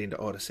might get into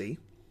Odyssey.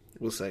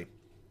 We'll see.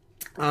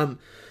 But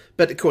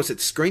of course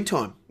it's screen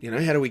time.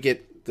 How do we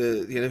get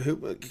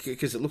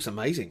because it looks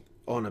amazing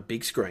on a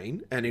big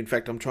screen. And in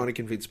fact, I'm trying to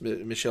convince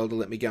Michelle to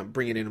let me go and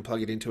bring it in and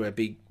plug it into our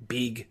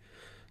big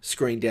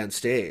screen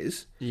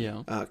downstairs.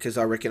 Yeah. Because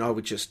I reckon I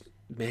would just,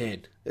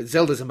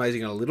 Zelda's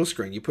amazing on a little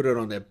screen. You put it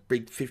on their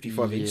big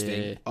 55-inch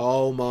thing.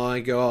 Oh my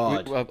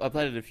God. I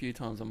played it a few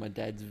times on my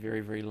dad's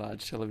very, very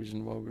large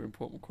television while we were in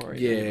Port Macquarie.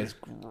 Yeah. And it was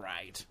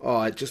great.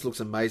 Oh, it just looks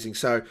amazing.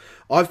 So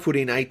I've put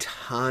in a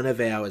ton of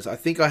hours. I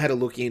think I had a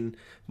look in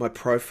my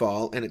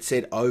profile and it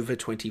said over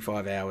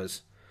 25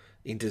 hours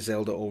into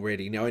Zelda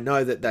already. Now, I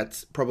know that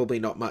that's probably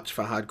not much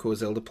for hardcore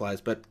Zelda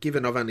players, but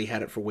given I've only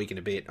had it for a week and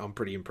a bit, I'm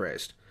pretty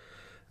impressed.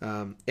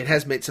 It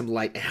has meant some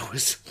late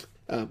hours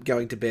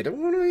going to bed.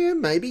 Oh, yeah,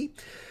 maybe.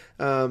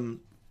 But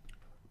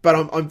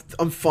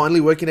I'm finally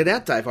working it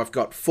out, Dave. I've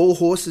got 4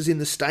 horses in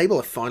the stable.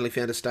 I finally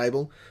found a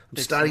stable.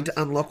 I'm starting to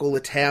unlock all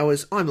the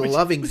towers. I'm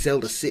loving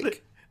Zelda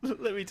sick.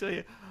 Let me tell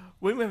you,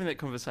 when we were having that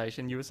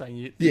conversation, you were saying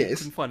you Yes.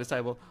 couldn't find a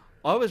stable.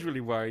 I was really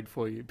worried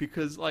for you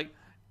because,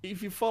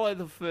 if you follow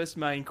the first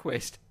main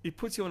quest, it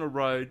puts you on a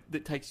road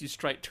that takes you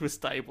straight to a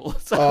stable.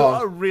 So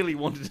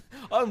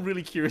I'm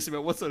really curious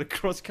about what sort of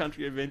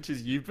cross-country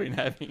adventures you've been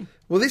having.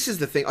 Well, this is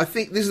the thing. I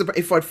think this is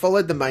if I'd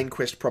followed the main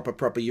quest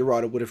proper, you're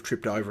right, I would have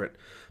tripped over it.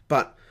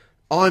 But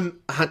I'm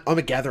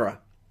a gatherer.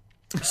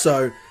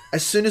 So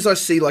as soon as I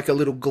see like a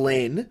little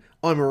glen,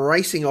 I'm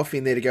racing off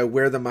in there to go,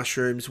 where are the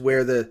mushrooms? Where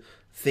are the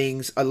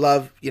things? I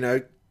love,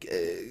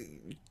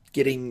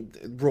 getting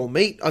raw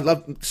meat.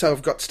 So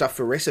I've got stuff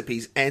for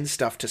recipes and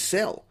stuff to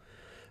sell.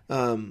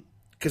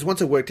 Because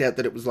once I worked out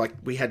that it was like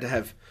we had to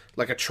have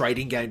like a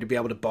trading game to be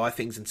able to buy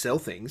things and sell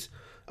things,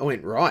 I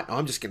went, right,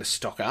 I'm just going to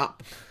stock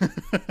up.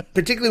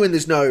 Particularly when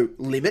there's no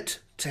limit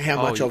to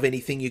how much of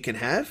anything you can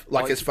have,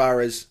 as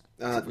far as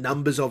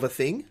numbers of a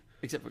thing.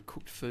 Except for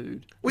cooked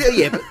food. Well,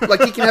 yeah,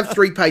 but you can have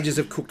 3 pages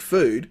of cooked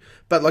food,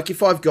 but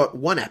if I've got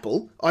 1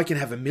 apple, I can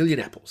have 1,000,000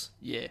 apples.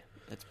 Yeah,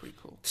 that's pretty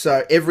cool.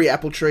 So every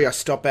apple tree I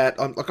stop at,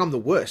 I'm the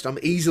worst. I'm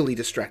easily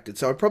distracted.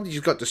 So I probably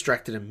just got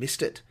distracted and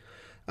missed it.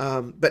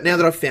 But now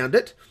that I've found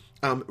it,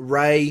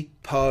 Rey,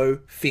 Poe,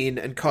 Finn,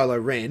 and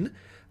Kylo Ren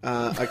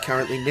are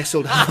currently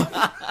nestled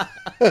up.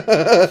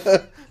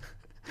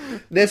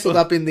 Nestled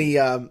up in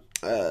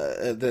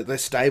the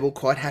stable,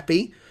 quite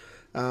happy.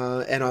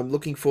 And I'm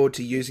looking forward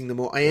to using them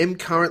more. I am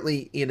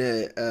currently in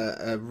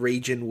a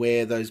region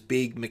where those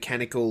big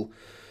mechanical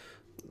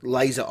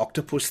laser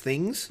octopus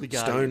things, The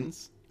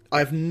Guardians. I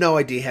have no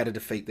idea how to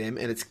defeat them,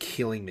 and it's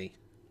killing me.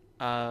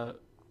 Well,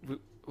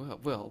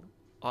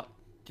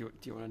 do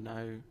you want to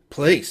know?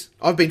 Please.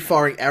 I've been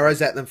firing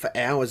arrows at them for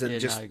hours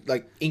and Yeah,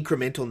 like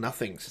incremental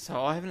nothings.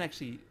 So I haven't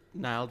actually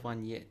nailed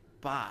one yet,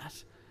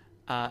 but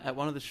at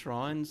one of the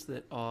shrines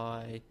that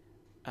I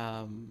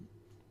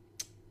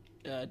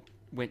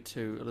went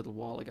to a little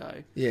while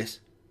ago, Yes.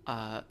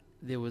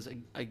 there was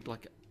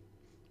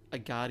a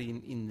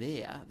guardian in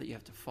there that you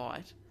have to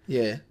fight,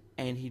 Yeah.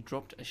 and he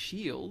dropped a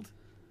shield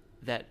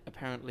that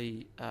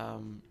apparently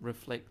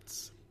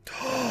reflects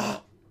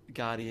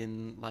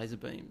guardian laser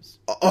beams.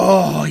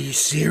 Oh, are you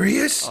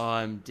serious?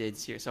 I'm dead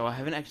serious. So I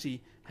haven't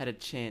actually had a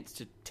chance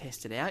to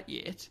test it out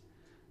yet,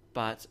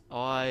 but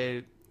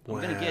I'm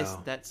going to guess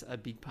Wow. that's a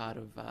big part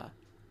of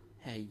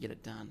how you get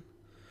it done.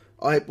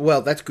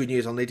 Well, that's good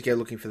news. I'll need to go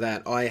looking for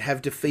that. I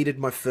have defeated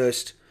my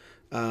first,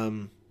 what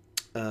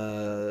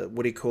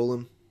do you call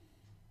them?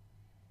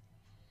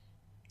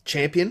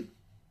 Champion?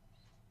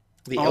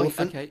 The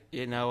elephant? Okay,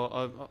 yeah,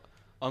 no,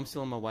 I'm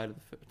still on my way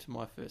to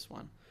my first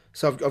one.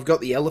 So I've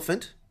got the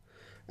elephant,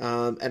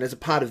 and as a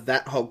part of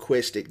that whole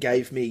quest, it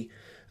gave me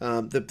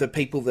the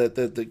people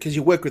because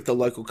you work with the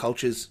local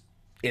cultures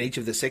in each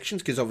of the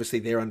sections, because obviously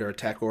they're under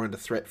attack or under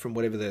threat from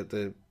whatever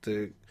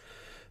the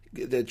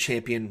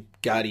champion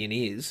guardian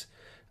is,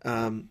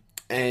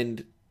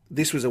 and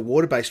this was a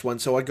water-based one,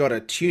 so I got a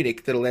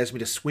tunic that allows me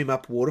to swim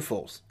up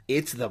waterfalls.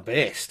 It's the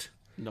best.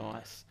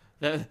 Nice.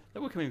 That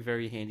will come in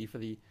very handy for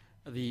the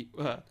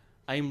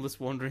aimless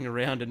wandering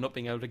around and not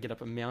being able to get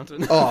up a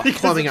mountain. Oh, because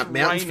climbing it's up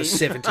mountains for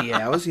raining. 70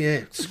 hours.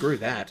 Yeah, screw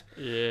that.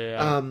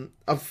 Yeah.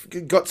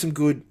 I've got some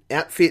good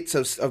outfits.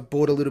 I've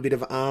bought a little bit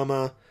of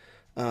armor.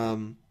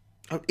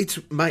 It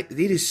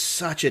is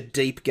such a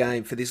deep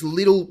game for this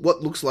little,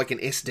 what looks like an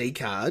SD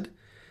card.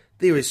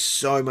 There is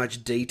so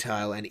much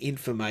detail and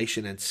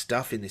information and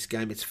stuff in this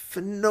game. It's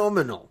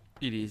phenomenal.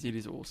 It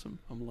is awesome.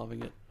 I'm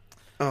loving it.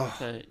 Oh,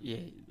 So, yeah.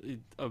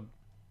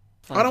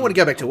 I don't want to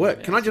go back to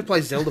work. Can I just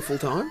play Zelda full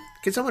time?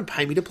 Can someone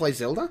pay me to play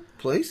Zelda,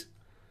 please?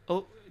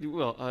 Oh,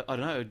 well, I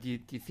don't know. Do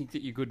you think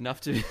that you're good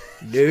enough to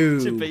No.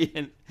 to be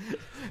in...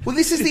 Well,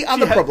 this is the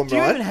other problem, Do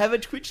you right? even have a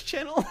Twitch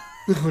channel?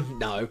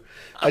 No.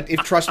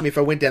 Trust me, if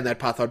I went down that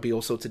path, I'd be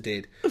all sorts of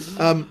dead.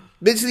 But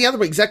this is the other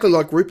one, exactly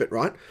like Rupert,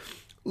 right?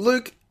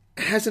 Luke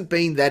hasn't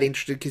been that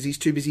interested because he's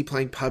too busy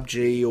playing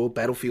PUBG or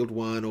Battlefield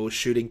 1 or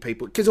shooting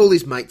people, because all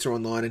his mates are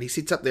online, and he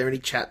sits up there and he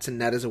chats and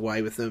natters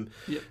away with them.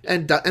 Yep.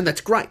 And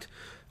that's great.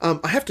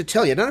 I have to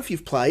tell you, I don't know if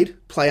you've played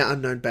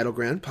PlayerUnknown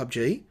Battleground,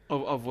 PUBG.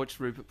 I've watched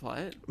Rupert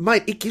play it.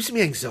 Mate, it gives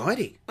me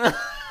anxiety.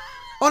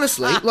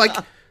 Honestly, like,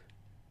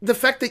 the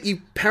fact that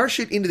you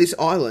parachute into this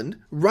island,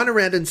 run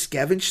around and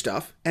scavenge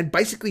stuff, and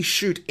basically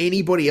shoot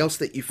anybody else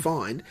that you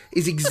find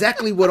is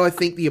exactly what I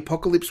think the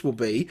apocalypse will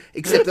be,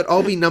 except that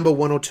I'll be number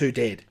 1 or 2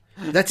 dead.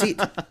 That's it.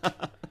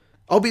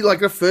 I'll be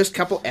like the first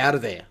couple out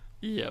of there.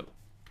 Yep.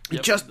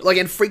 It just, like,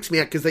 and freaks me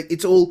out because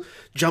it's all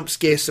jump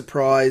scare,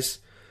 surprise.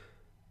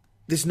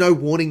 There's no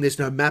warning, there's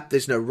no map,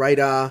 there's no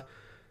radar.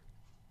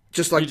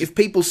 Just like, if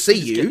people see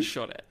Just you... get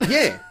shot at.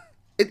 Yeah.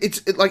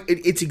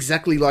 It's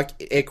exactly like,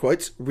 air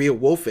quotes, real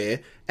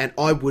warfare, and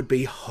I would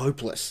be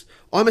hopeless.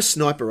 I'm a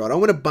sniper, right? I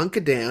want to bunker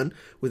down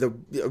with a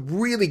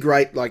really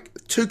great,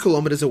 2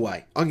 kilometres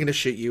away. I'm going to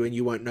shoot you and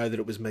you won't know that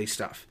it was me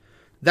stuff.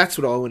 That's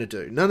what I want to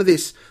do. None of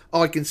this,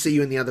 I can see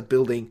you in the other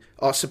building.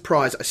 Oh,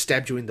 surprise, I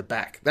stabbed you in the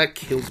back. That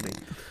kills me.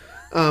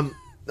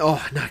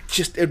 Oh, no,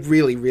 it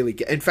really, really...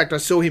 In fact, I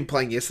saw him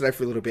playing yesterday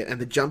for a little bit, and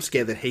the jump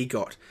scare that he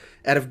got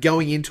out of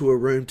going into a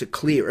room to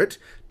clear it,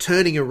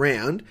 turning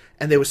around,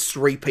 and there was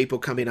 3 people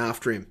coming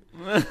after him.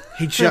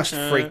 He just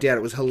freaked out.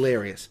 It was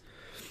hilarious.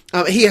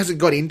 He hasn't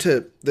got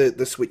into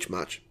the Switch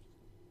much.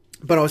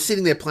 But I was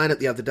sitting there playing it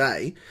the other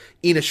day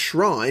in a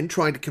shrine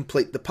trying to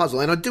complete the puzzle.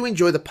 And I do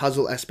enjoy the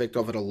puzzle aspect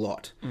of it a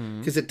lot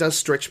because it does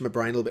stretch my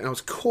brain a little bit. And I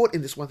was caught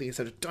in this one thing and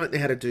said, I don't know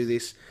how to do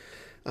this.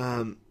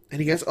 And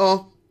he goes,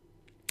 oh,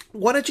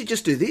 why don't you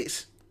just do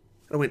this?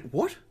 And I went,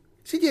 what?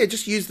 He said, yeah,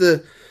 just use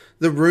the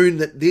rune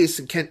that this,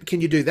 and can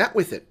you do that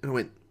with it? And I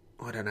went,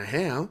 I don't know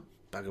how.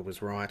 Bugger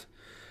was right.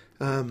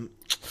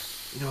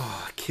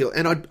 Kill.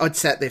 And I'd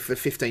sat there for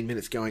 15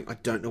 minutes going, I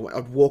don't know what.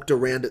 I'd walked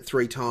around it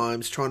 3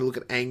 times, trying to look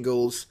at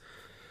angles.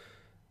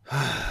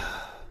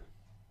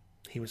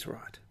 He was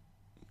right.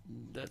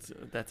 That's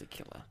a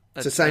killer.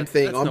 It's the same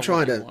thing. I'm not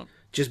trying what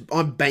you to want.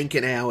 I'm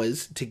banking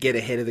hours to get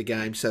ahead of the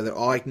game so that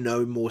I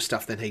know more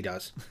stuff than he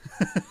does.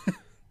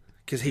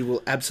 Because he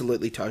will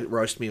absolutely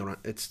roast me on it.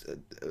 It's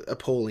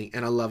appalling,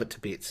 and I love it to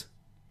bits.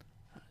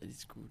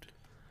 It's good.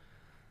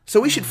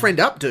 So we should friend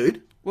up,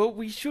 dude. Well,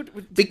 we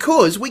should...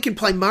 Because we can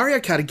play Mario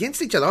Kart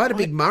against each other. I had a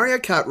big Mario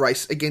Kart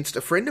race against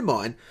a friend of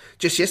mine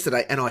just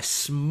yesterday, and I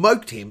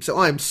smoked him. So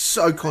I am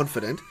so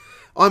confident.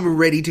 I'm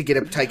ready to get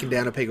him taken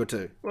down a peg or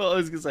 2. Well, I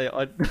was going to say,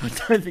 I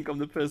don't think I'm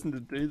the person to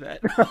do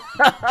that.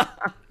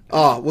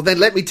 Oh, well then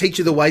let me teach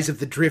you the ways of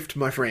the drift,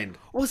 my friend.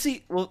 Well,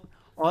 see,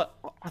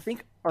 I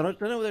think I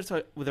don't know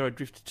whether I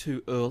drift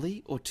too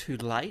early or too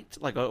late,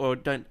 like or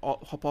don't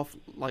hop off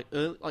like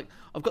early. Like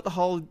I've got the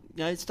whole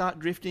start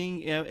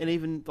drifting, and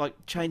even like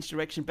change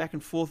direction back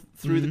and forth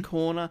through the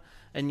corner,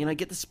 and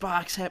get the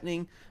sparks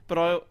happening. But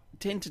I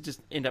tend to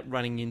just end up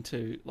running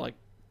into like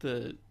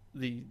the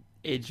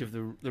edge of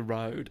the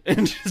road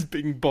and just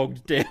being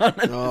bogged down,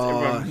 and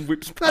everyone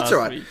whips past That's all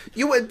right. me.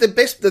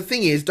 The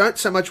thing is, don't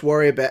so much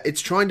worry about it's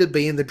trying to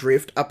be in the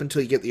drift up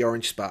until you get the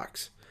orange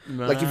sparks.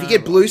 Like, if you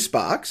get blue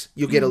sparks,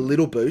 you'll get a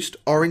little boost.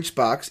 Orange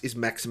sparks is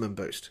maximum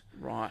boost.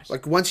 Right.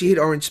 Like, once you hit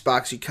orange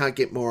sparks, you can't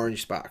get more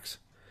orange sparks.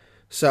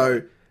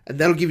 So, and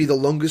that'll give you the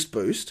longest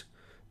boost.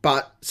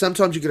 But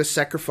sometimes you've got to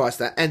sacrifice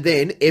that. And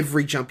then,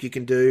 every jump you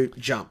can do,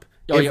 jump.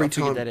 Every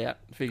time.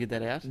 Figured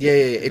that out. Yeah.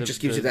 It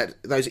just gives you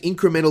those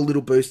incremental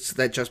little boosts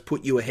that just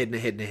put you ahead and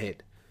ahead and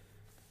ahead.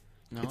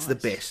 Nice. It's the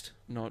best.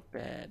 Not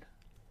bad.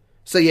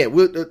 So yeah,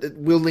 we'll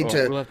need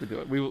to. We'll have to do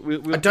it.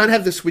 We'll I don't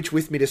have the Switch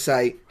with me to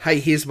say, "Hey,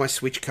 here's my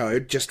Switch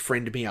code. Just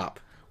friend me up."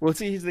 Well,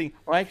 see, here's the thing.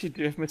 I actually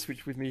do have my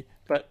Switch with me,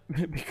 but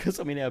because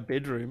I'm in our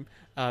bedroom,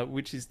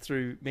 which is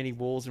through many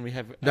walls, and we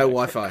have no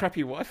Wi-Fi,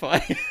 crappy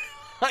Wi-Fi,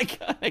 I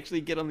can't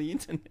actually get on the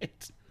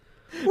internet.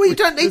 Well, you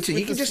don't need to.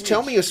 You can just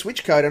tell me your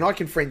Switch code, and I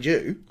can friend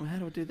you. Well, how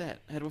do I do that?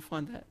 How do I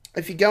find that?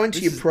 If you go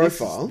into your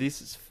profile,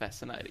 this is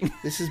fascinating.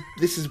 This is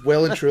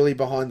well and truly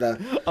behind the.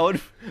 You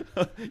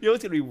know what's going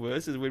to be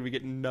worse is when we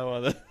get no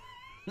other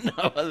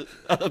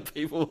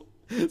people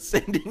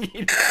sending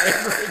in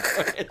friend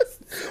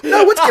requests.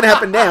 No, what's going to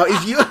happen now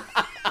is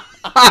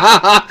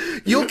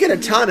you'll get a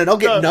ton, and I'll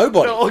get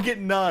nobody. No, I'll get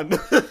none.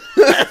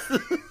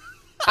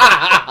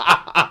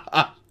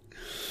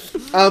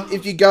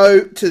 If you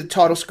go to the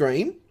title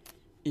screen,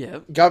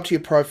 Yep. go up to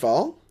your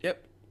profile,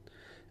 Yep.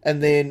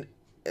 and then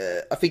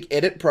I think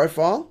edit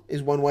profile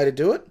is one way to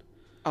do it.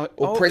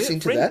 Or press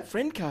into that.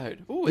 Friend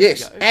code. Ooh,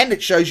 Yes, and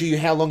it shows you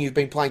how long you've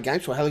been playing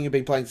games for, how long you've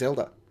been playing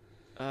Zelda.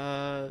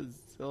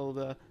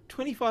 Zelda,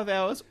 25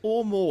 hours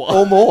or more.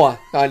 Or more.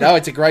 I know,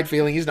 it's a great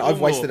feeling, isn't it? I've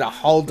Or wasted more. a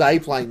whole day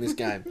playing this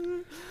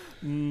game.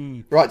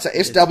 Right, so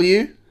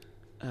SW...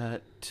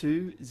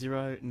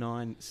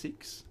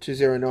 2096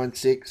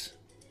 2096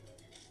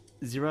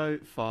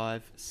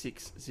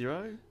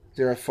 0560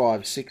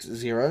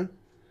 0560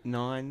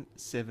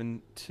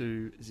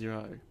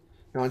 9720.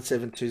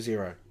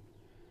 9720.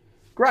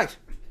 Great.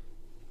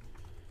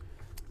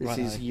 This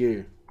is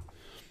you.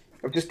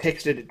 I've just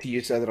texted it to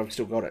you so that I've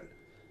still got it.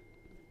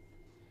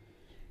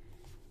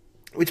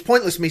 It's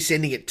pointless me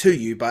sending it to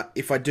you, but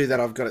if I do that,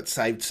 I've got it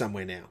saved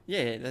somewhere now.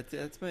 Yeah,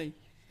 that's me.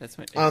 That's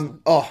me.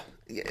 And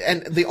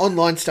the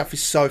online stuff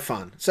is so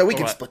fun. So we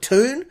can Alright.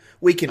 Splatoon,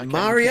 we can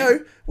Mario,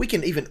 okay. we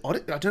can even I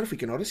don't know if we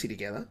can Odyssey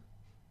together.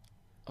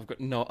 I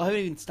haven't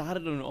even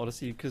started on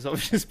Odyssey because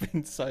I've just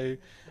been so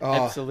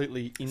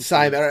absolutely into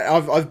Same.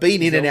 I've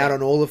been in and Zelda. out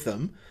on all of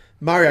them.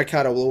 Mario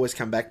Kart I will always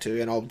come back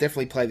to, and I'll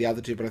definitely play the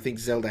other two, but I think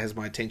Zelda has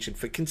my attention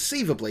for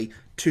conceivably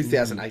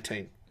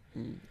 2018.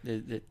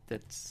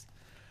 That's.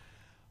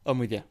 I'm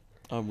with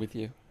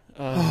you.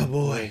 Oh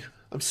boy.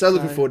 I'm so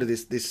looking forward to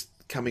this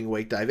coming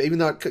week, Dave. Even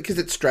though, because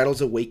it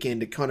straddles a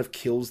weekend, it kind of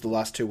kills the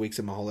last 2 weeks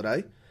of my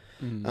holiday.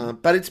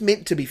 But it's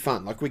meant to be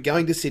fun. Like, we're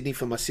going to Sydney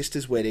for my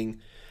sister's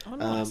wedding. Oh,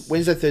 nice.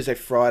 Wednesday, Thursday,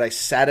 Friday.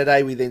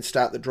 Saturday, we then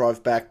start the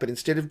drive back. But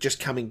instead of just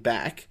coming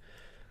back,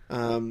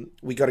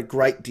 we got a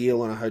great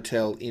deal on a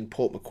hotel in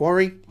Port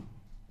Macquarie,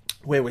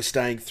 where we're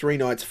staying 3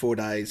 nights, 4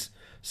 days.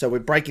 So we're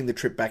breaking the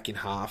trip back in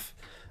half,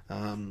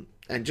 and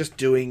just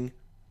doing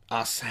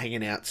us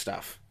hanging out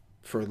stuff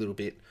for a little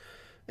bit,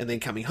 and then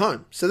coming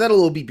home. So that'll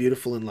all be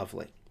beautiful and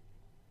lovely.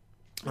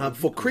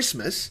 For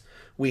Christmas,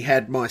 we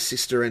had my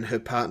sister and her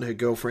partner, her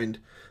girlfriend,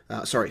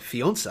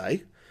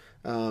 fiance,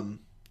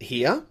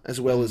 here,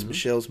 as well as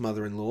Michelle's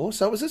mother-in-law.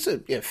 So it was just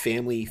a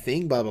family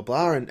thing, blah, blah,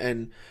 blah.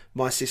 And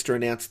my sister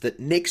announced that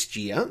next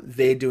year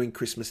they're doing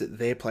Christmas at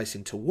their place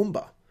in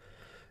Toowoomba.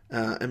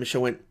 And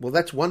Michelle went, well,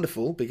 that's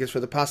wonderful, because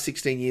for the past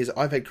 16 years,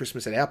 I've had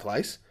Christmas at our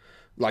place.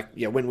 Like,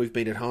 when we've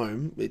been at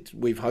home,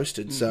 we've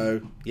hosted. So,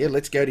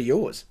 let's go to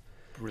yours.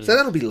 Brilliant. So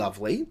that'll be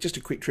lovely. Just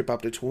a quick trip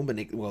up to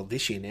Toowoomba,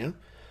 this year now.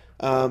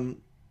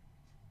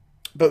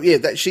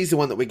 But she's the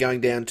one that we're going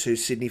down to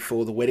Sydney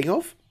for the wedding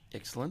of.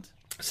 Excellent.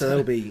 So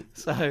that'll be...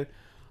 So,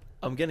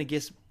 I'm going to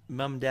guess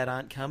Mum and Dad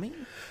aren't coming?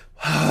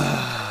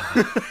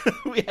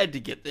 We had to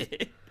get there.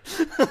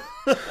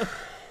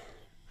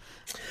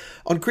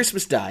 On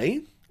Christmas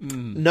Day,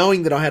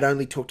 knowing that I had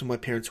only talked to my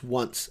parents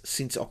once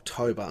since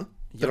October,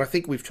 but I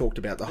think we've talked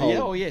about the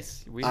whole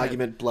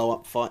argument,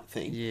 blow-up fight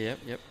thing.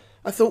 Yep.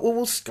 I thought, well,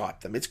 we'll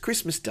Skype them. It's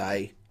Christmas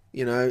Day.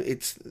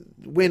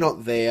 We're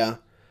not there.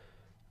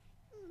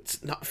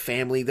 It's not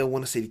family. They'll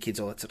want to see the kids,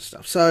 all that sort of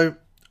stuff. So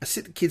I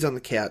sit the kids on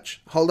the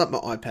couch, hold up my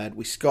iPad,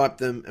 we Skype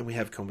them, and we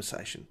have a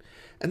conversation.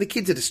 And the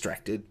kids are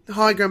distracted.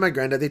 Hi, Grandma,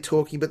 Granda. They're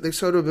talking, but they're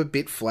sort of a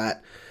bit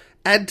flat.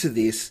 Add to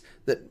this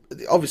that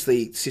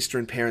obviously sister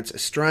and parents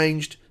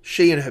estranged.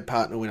 She and her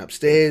partner went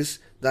upstairs.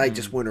 They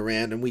just weren't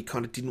around, and we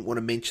kind of didn't want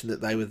to mention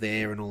that they were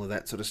there and all of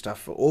that sort of stuff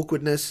for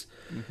awkwardness.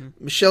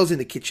 Michelle's in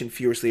the kitchen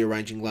furiously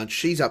arranging lunch.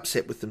 She's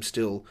upset with them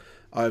still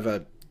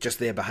over just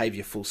their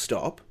behaviour full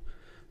stop.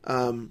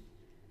 And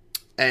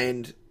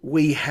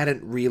we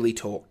hadn't really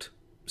talked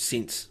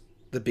since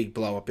the big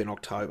blow-up in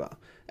October.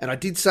 And I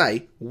did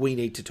say, we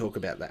need to talk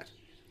about that.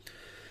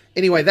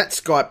 Anyway, that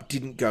Skype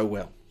didn't go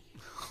well.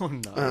 Oh,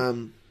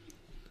 no.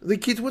 The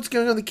kids, what's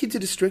going on? The kids are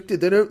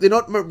distracted. They're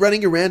not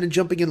running around and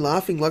jumping and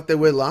laughing like they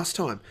were last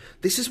time.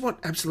 This is what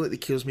absolutely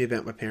kills me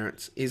about my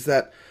parents, is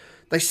that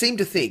they seem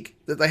to think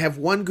that they have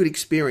one good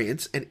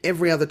experience and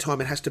every other time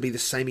it has to be the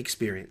same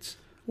experience.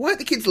 Why aren't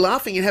the kids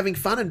laughing and having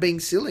fun and being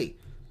silly?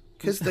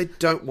 Because they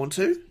don't want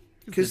to?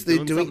 Because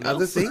they're doing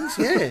other things?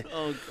 Yeah.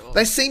 Oh, God.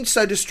 They seem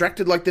so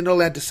distracted like they're not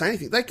allowed to say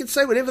anything. They can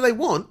say whatever they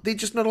want. They're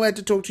just not allowed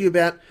to talk to you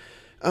about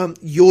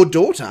your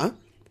daughter,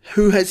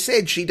 who has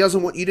said she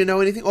doesn't want you to know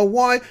anything. Or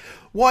why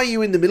are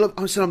you in the middle of...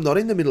 I said, I'm not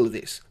in the middle of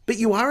this. But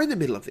you are in the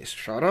middle of this.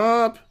 Shut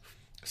up.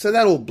 So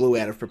that all blew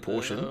out of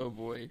proportion. Oh,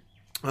 boy.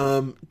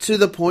 To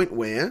the point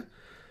where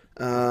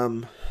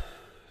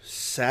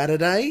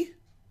Saturday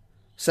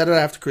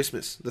after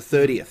Christmas, the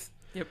 30th,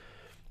 Yep.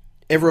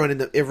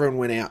 everyone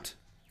went out,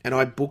 and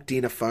I booked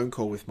in a phone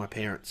call with my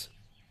parents.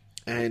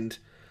 And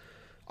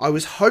I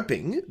was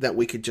hoping that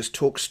we could just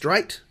talk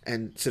straight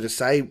and sort of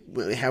say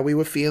how we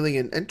were feeling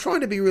and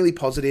trying to be really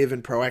positive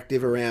and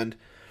proactive around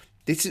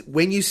this.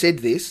 When you said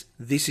this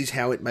is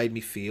how it made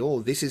me feel,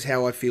 or this is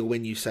how I feel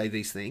when you say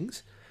these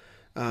things.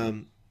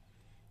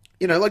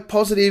 Like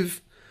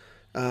positive,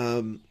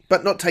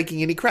 but not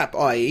taking any crap,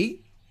 i.e.,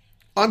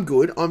 I'm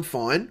good, I'm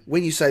fine.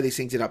 When you say these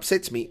things, it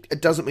upsets me.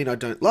 It doesn't mean I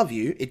don't love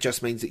you. It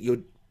just means that you're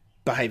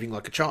behaving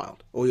like a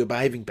child or you're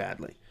behaving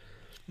badly.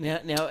 Now,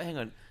 hang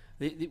on.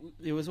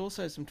 There was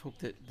also some talk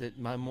that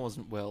Mum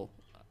wasn't well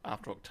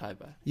after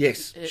October.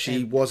 Yes,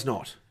 she was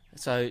not.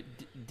 So,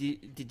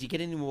 did you get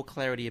any more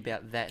clarity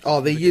about that?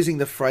 Oh, they're using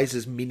the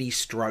phrases mini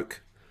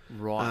stroke.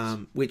 Right.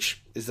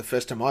 Which is the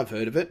first time I've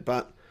heard of it,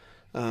 but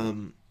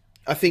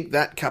I think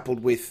that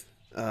coupled with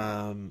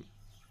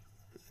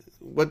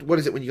what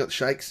is it when you got the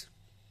shakes?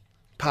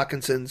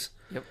 Parkinson's.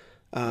 Yep.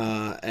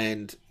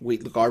 And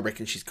I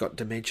reckon she's got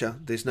dementia.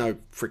 There's no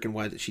freaking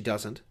way that she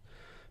doesn't.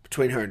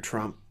 Between her and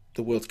Trump,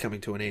 the world's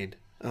coming to an end.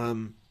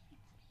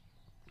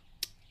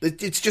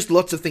 It's just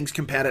lots of things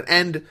compounded,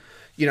 and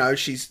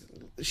she's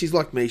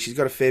like me. She's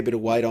got a fair bit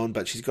of weight on,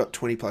 but she's got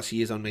 20 plus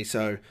years on me,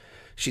 so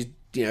she's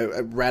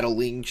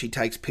rattling. She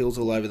takes pills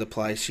all over the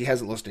place. She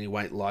hasn't lost any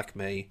weight like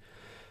me.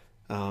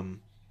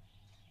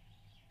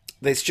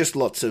 There's just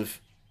lots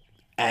of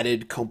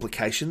added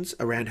complications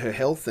around her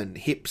health and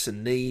hips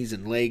and knees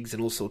and legs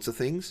and all sorts of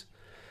things.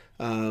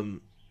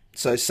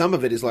 So some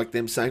of it is like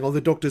them saying, "Oh,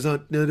 the doctors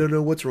aren't.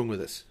 No, what's wrong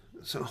with us?"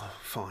 So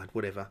fine,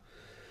 whatever.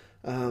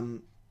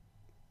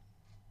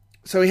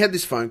 So we had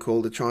this phone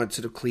call to try and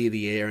sort of clear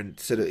the air and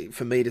sort of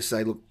for me to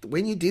say, look,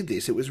 when you did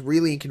this, it was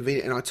really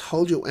inconvenient, and I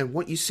told you, and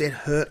what you said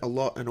hurt a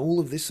lot, and all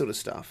of this sort of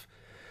stuff.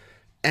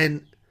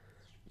 And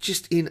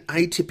just in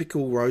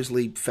atypical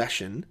Rosalie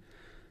fashion,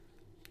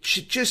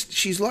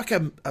 she's like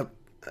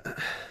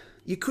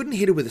you couldn't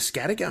hit her with a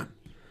scattergun,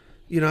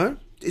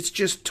 It's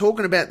just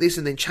talking about this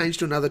and then change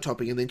to another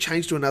topic and then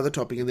change to another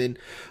topic and then,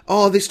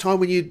 this time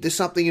when there's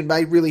something and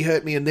may really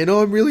hurt me and then,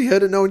 I'm really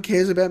hurt and no one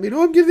cares about me and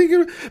I'm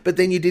giving but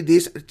then you did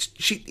this.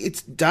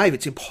 It's Dave,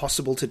 it's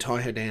impossible to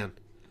tie her down.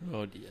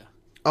 Oh, dear.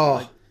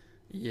 Oh.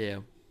 Yeah,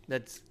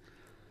 that's...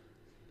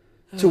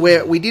 To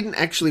where we didn't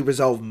actually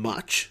resolve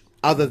much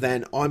other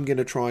than I'm going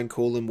to try and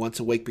call them once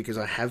a week because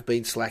I have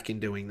been slack in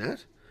doing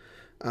that.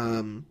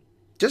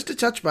 Just to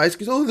touch base,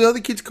 because the other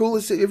kids call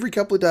us every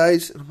couple of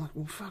days. And I'm like,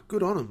 well, fuck,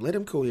 good on them. Let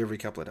them call you every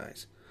couple of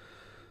days.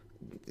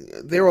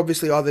 They're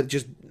obviously either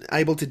just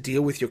able to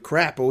deal with your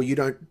crap or you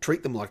don't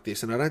treat them like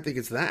this, and I don't think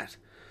it's that.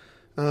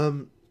 So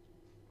I'm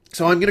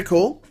going to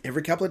call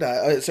every couple of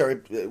days.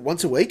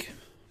 Once a week.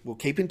 We'll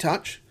keep in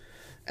touch.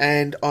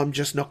 And I'm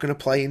just not going to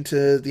play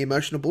into the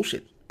emotional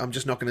bullshit. I'm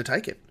just not going to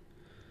take it.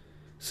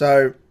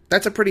 So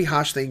that's a pretty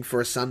harsh thing for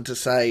a son to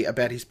say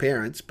about his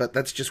parents, but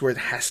that's just where it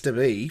has to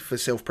be for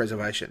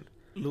self-preservation.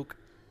 Look,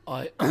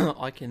 I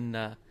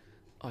can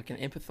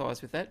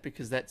empathise with that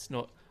because that's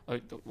not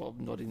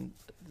not in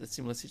the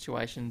similar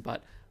situation,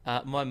 but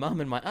my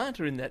mum and my aunt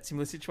are in that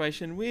similar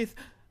situation with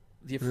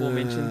the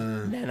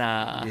aforementioned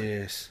Nana.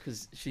 Yes,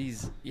 because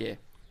she's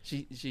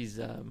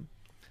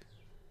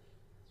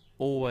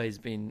always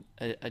been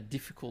a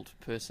difficult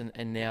person,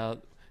 and now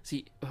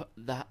see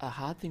a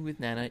hard thing with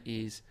Nana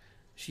is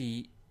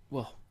we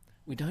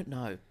don't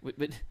know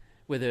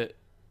whether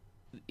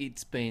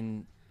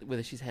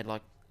she's had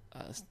like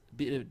a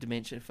bit of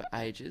dementia for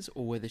ages,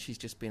 or whether she's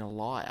just been a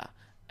liar,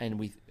 and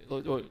we've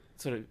always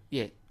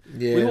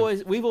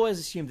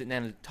assumed that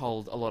Nana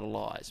told a lot of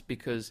lies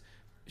because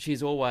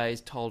she's always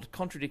told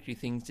contradictory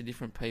things to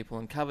different people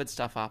and covered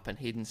stuff up and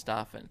hidden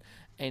stuff,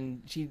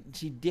 and she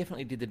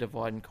definitely did the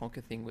divide and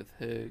conquer thing with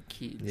her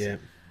kids. Yeah.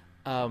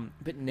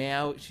 But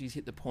now she's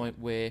hit the point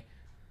where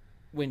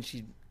when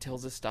she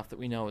tells us stuff that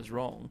we know is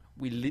wrong,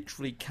 we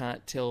literally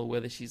can't tell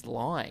whether she's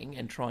lying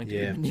and trying to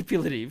be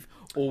manipulative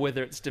or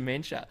whether it's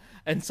dementia.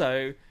 And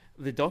so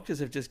the doctors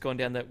have just gone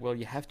down that, well,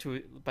 you have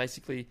to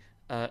basically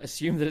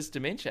assume that it's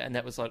dementia. And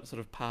that was like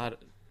sort of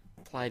part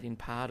played in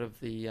part of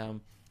the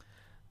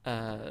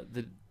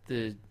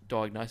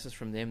diagnosis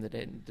from them that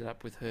ended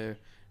up with her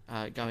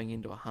going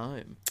into a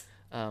home.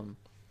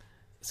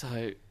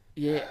 So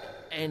yeah,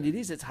 and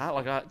it's hard.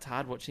 Like it's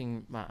hard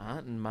watching my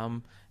aunt and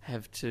mum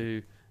have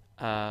to,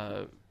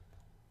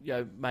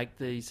 make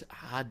these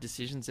hard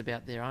decisions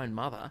about their own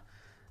mother.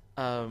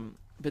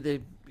 But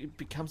it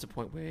becomes a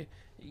point where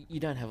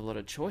you don't have a lot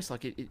of choice.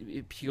 Like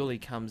it purely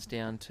comes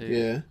down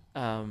to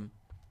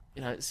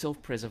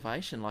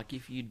self-preservation. Like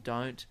if you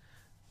don't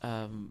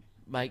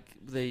make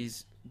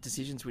these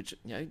decisions, which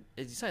as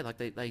you say, like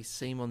they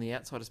seem on the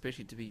outside,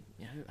 especially to be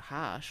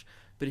harsh.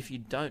 But if you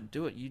don't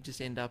do it, you just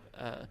end up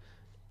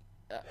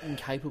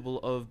incapable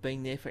of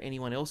being there for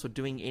anyone else or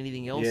doing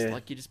anything else. Yeah.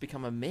 Like you just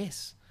become a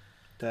mess.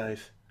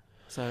 Dave.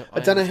 So I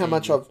don't know how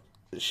much I've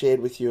shared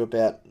with you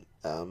about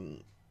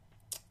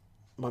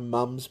my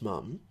mum's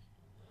mum.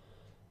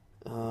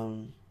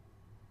 Not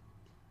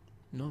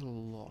a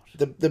lot.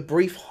 The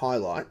brief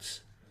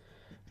highlights.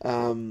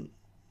 The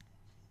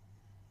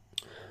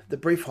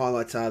brief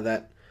highlights are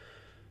that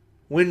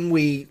when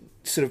we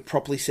sort of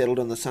properly settled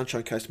on the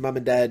Sunshine Coast, Mum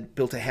and Dad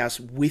built a house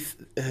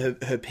with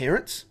her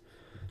parents.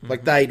 Mm-hmm.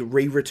 Like they'd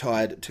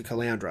re-retired to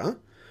Caloundra,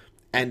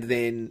 and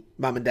then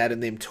Mum and Dad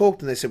and them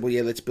talked, and they said, "Well,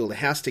 yeah, let's build a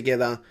house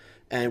together."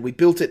 And we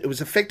built it. It was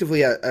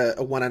effectively a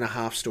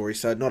 1.5 story,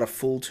 so not a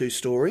full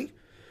 2-story,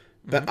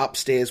 but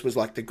upstairs was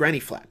like the granny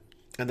flat,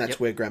 and that's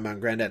where Grandma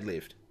and Granddad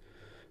lived.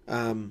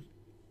 And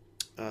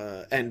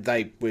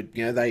they would,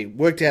 they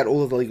worked out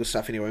all of the legal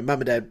stuff anyway.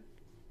 Mum and Dad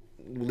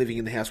were living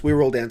in the house. We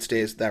were all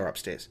downstairs. They were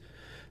upstairs.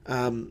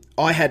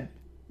 I'd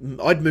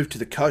moved to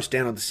the coast,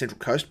 down on the Central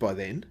Coast by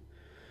then.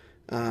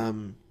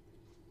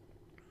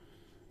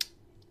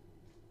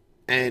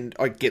 And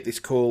I'd get this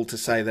call to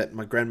say that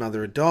my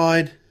grandmother had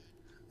died,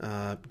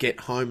 get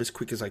home as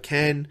quick as I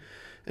can,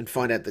 and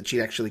find out that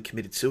she'd actually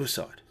committed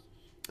suicide.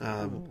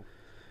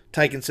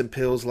 Taken some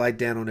pills, laid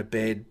down on a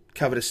bed,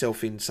 covered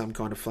herself in some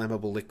kind of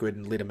flammable liquid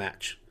and lit a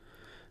match.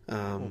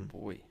 Oh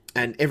boy.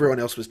 And everyone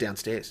else was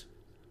downstairs.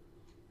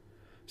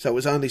 So it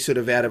was only sort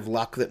of out of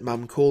luck that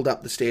Mum called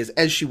up the stairs,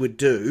 as she would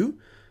do.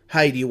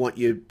 Hey, do you want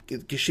your...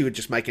 Because she would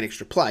just make an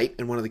extra plate,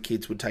 and one of the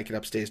kids would take it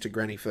upstairs to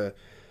Granny for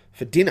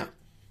dinner.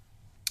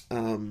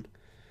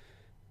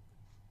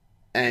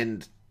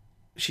 And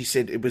she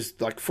said it was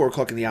like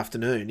 4:00 in the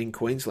afternoon in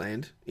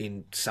Queensland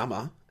in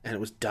summer, and it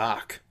was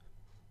dark.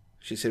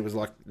 She said it was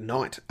like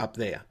night up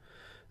there.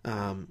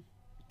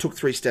 Took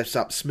 3 steps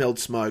up, smelled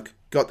smoke,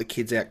 got the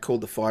kids out,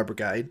 called the fire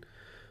brigade.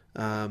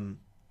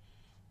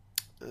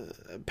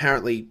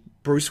 Apparently,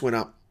 Bruce went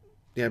up,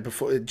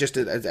 before, just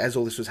as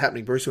all this was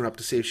happening, Bruce went up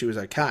to see if she was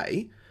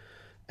okay,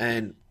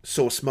 and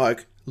saw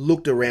smoke,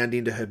 looked around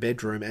into her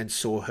bedroom and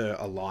saw her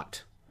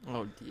alight.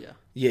 Oh dear.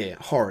 Yeah,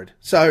 horrid.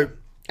 So,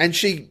 and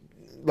she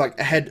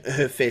had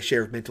her fair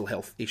share of mental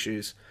health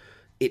issues,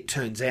 it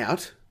turns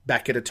out,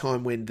 back at a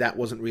time when that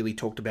wasn't really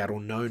talked about or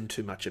known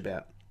too much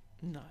about.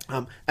 No.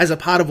 As a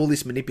part of all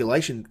this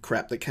manipulation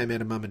crap that came out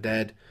of Mum and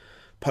Dad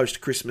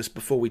post-Christmas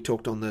before we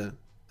talked on the...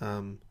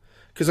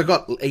 because I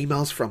got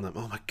emails from them.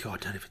 Oh my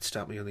God, don't even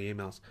start me on the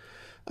emails.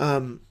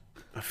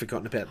 I've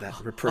forgotten about that.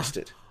 Repressed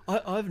it.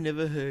 I've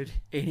never heard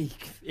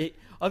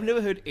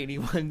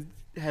anyone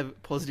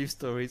have positive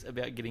stories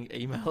about getting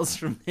emails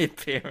from their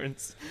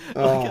parents.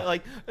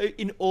 Like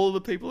in all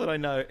the people that I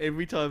know,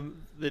 every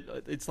time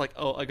that it's like,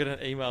 oh, I got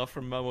an email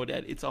from Mum or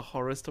Dad, it's a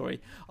horror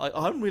story.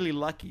 I'm really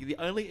lucky. The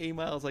only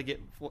emails I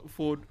get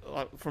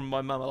from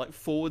my mum are like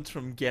forwards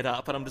from Get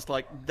Up, and I'm just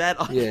like that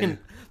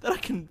I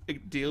can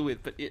deal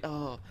with. But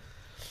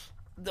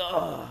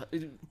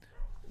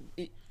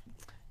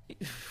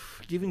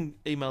giving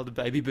email to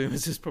baby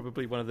boomers is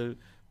probably one of the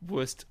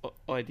worst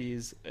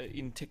ideas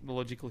in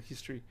technological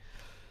history.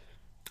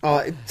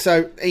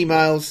 So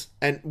emails,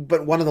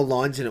 but one of the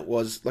lines in it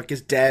was like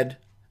his dad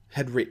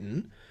had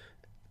written,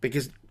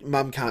 because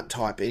Mum can't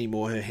type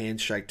anymore, her hands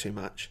shake too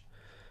much,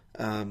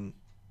 and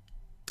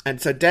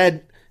so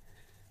Dad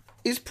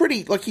is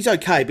pretty, he's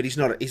okay, but he's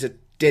a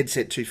dead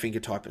set 2-finger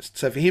typist.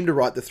 So for him to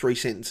write the 3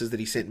 sentences that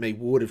he sent me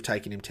would have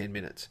taken him 10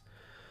 minutes,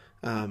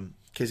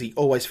 because he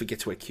always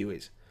forgets where Q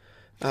is.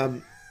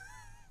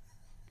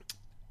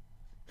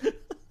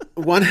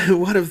 One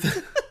of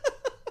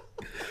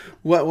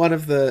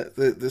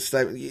the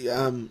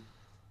statement,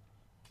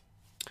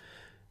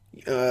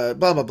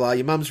 blah blah blah.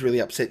 Your mum's really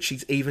upset.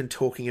 She's even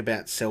talking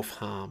about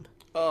self-harm.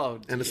 Oh,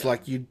 dear. And it's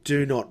like, you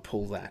do not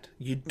pull that.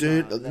 You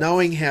do,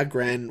 knowing how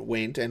Gran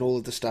went and all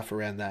of the stuff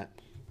around that.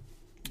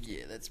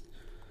 Yeah, that's.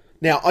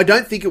 Now, I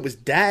don't think it was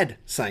Dad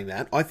saying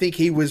that. I think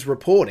he was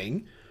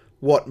reporting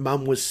what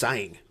Mum was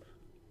saying.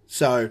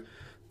 So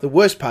the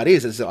worst part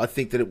is I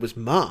think that it was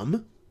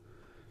Mum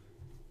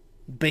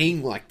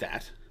being like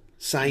that,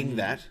 saying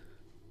that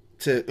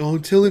to,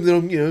 tell him that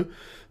I'm,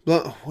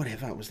 blah,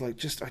 whatever. It was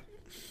like,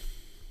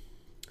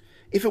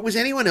 if it was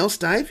anyone else,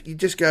 Dave, you'd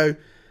just go,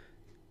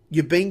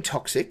 you're being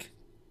toxic.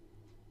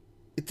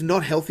 It's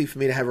not healthy for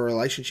me to have a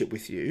relationship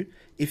with you.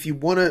 If you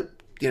want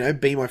to,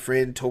 be my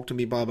friend, talk to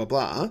me, blah, blah,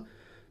 blah,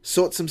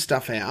 sort some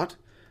stuff out.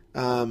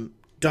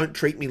 Don't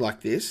treat me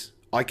like this.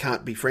 I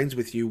can't be friends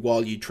with you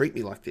while you treat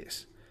me like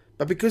this.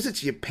 But because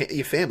it's your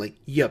family,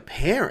 your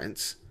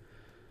parents,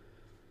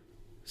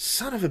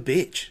 son of a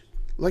bitch.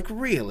 Like,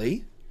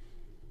 really?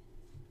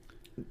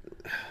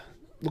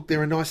 Look,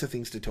 there are nicer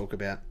things to talk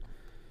about.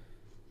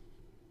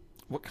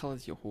 What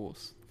colour's your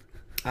horse?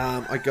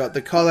 I got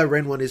the Kylo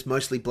Ren one is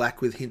mostly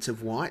black with hints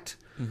of white.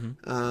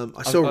 Mm-hmm.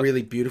 I saw a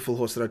really beautiful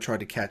horse that I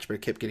tried to catch, but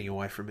it kept getting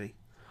away from me.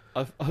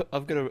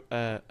 I've got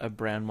a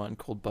brown one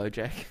called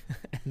Bojack.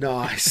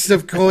 Nice,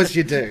 of course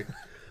you do.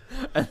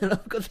 And then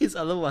I've got this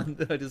other one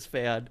that I just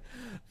found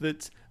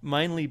that's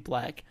mainly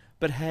black,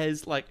 but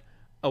has like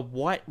a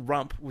white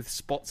rump with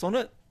spots on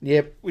it.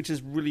 Yep. Which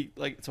is really,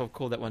 like, so I've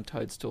called that one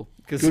Toadstool.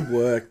 Good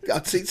work.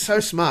 It's so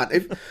smart.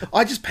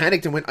 I just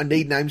panicked and went, I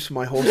need names for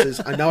my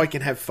horses. I know I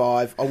can have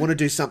 5. I want to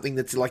do something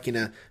that's like in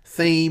a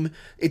theme.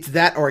 It's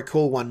that, or I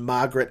call one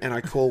Margaret and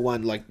I call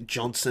one like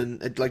Johnson,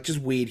 like just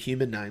weird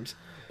human names.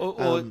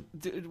 Well,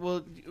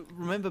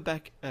 remember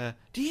back...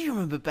 do you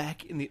remember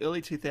back in the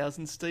early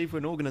 2000s, Steve,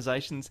 when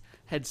organisations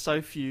had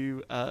so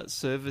few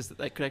servers that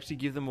they could actually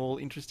give them all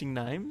interesting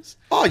names?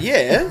 Oh,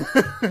 yeah.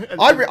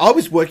 I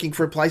was working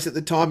for a place at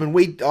the time, and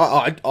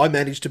I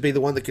managed to be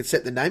the one that could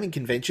set the naming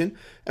convention,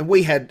 and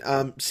we had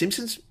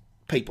Simpsons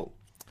people.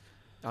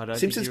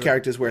 Simpsons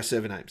characters were our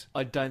server names.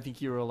 I don't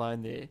think you were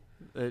alone there.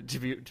 To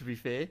be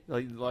fair,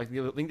 like I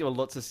think there were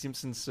lots of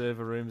Simpsons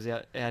server rooms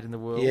out in the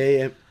world.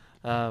 Yeah.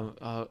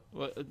 I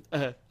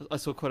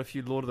saw quite a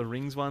few Lord of the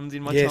Rings ones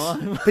in my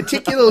time.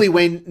 Particularly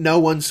when no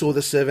one saw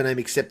the server name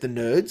except the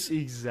nerds.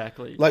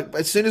 Exactly. Like,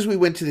 as soon as we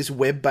went to this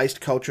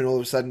web-based culture and all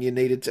of a sudden you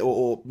needed to,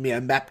 or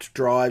mapped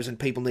drives and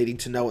people needing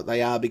to know what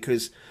they are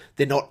because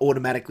they're not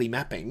automatically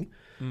mapping,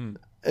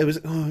 it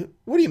was,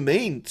 what do you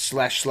mean, /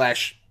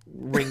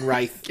 ring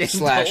wraith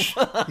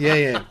 /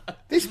 Yeah.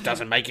 This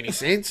doesn't make any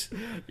sense.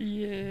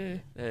 Yeah.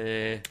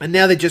 And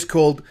now they're just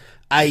called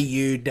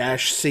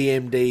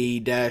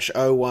AU-CMD-01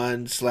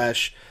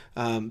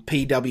 /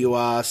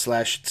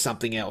 PWR /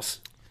 something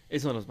else.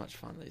 It's not as much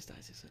fun these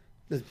days, is it?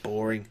 It's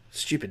boring.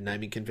 Stupid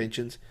naming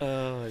conventions.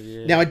 Oh,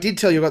 yeah. Now, I did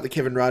tell you about the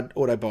Kevin Rudd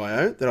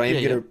autobio that I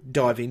am going to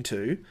dive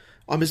into.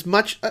 I'm as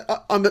much...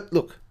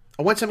 look,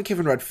 I won't say I'm a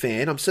Kevin Rudd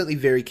fan. I'm certainly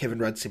very Kevin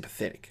Rudd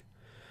sympathetic.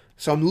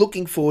 So I'm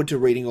looking forward to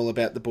reading all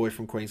about the boy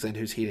from Queensland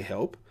who's here to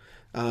help.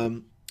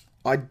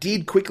 I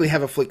did quickly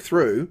have a flick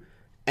through,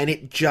 and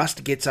it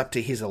just gets up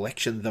to his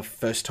election the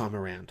first time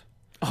around.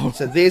 Oh,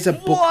 so there's a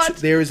book.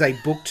 There is a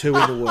book 2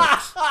 in the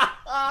works.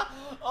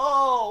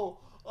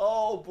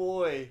 Oh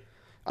boy!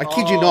 I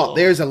kid you not.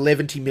 There's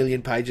 11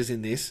 million pages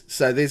in this,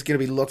 so there's going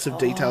to be lots of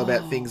detail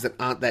about things that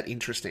aren't that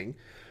interesting.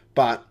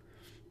 But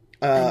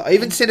I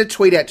even sent a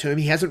tweet out to him.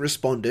 He hasn't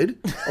responded.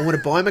 I want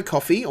to buy him a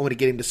coffee. I want to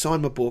get him to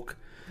sign my book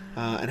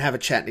and have a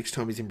chat next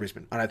time he's in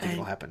Brisbane. I don't think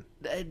it'll happen.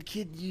 And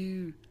can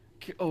you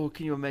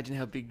imagine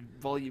how big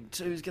Volume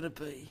 2 is going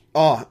to be?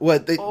 Oh, well,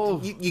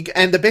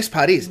 and the best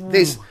part is,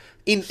 there's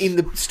in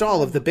the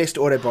style of the best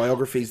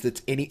autobiographies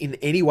that's in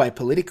any way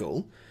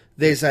political,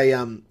 there's a,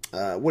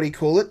 what do you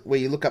call it, where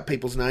you look up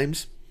people's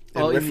names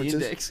and references? In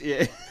the index,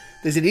 yeah.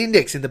 There's an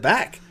index in the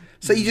back.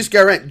 So you just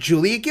go around,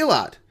 Julia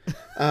Gillard.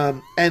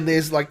 And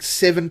there's like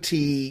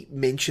 70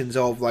 mentions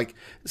of like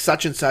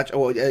such and such,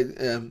 or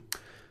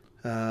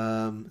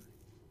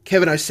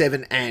Kevin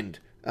 07 and...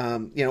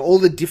 all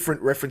the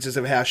different references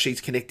of how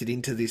she's connected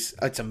into this.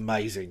 It's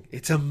amazing.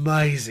 It's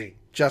amazing.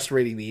 Just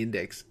reading the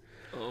index.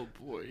 Oh,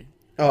 boy.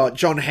 Oh,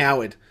 John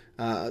Howard,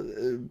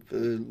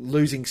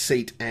 losing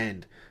seat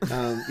and,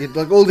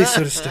 like all this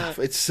sort of stuff.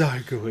 It's so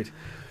good.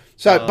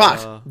 So,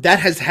 but that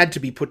has had to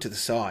be put to the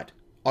side.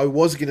 I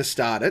was going to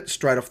start it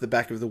straight off the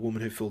back of The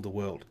Woman Who Filled the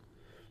World.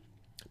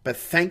 But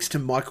thanks to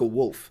Michael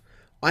Wolff,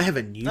 I have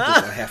a new book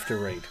I have to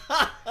read.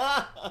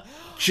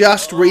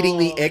 Just reading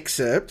the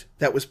excerpt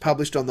that was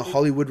published on The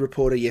Hollywood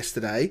Reporter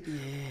yesterday,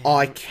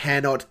 I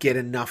cannot get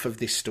enough of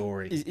this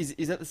story.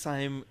 Is that the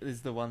same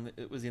as the one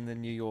that was in the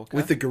New Yorker?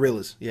 With the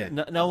gorillas, yeah.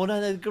 No,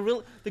 the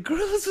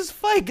gorillas was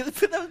fake.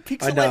 That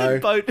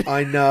pixelated boat.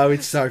 I know,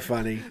 it's so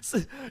funny. So,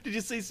 did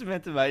you see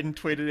Samantha Maiden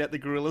tweeted out the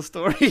gorilla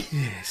story?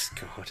 Yes,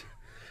 God.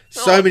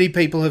 So many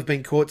people have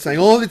been caught saying,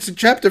 "Oh, it's a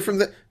chapter from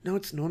the..." No,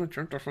 it's not a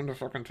chapter from the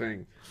fucking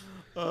thing.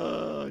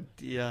 Oh,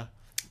 dear.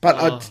 But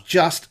I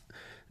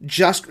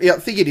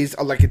think it is,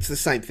 like, it's the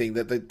same thing,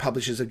 that the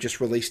publishers have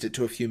just released it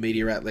to a few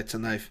media outlets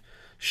and they've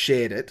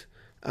shared it.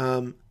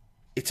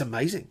 It's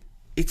amazing.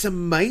 It's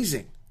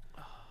amazing.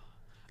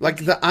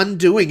 Like, the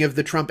undoing of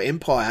the Trump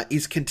empire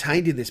is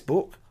contained in this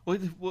book.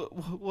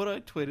 What I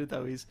tweeted,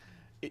 though, is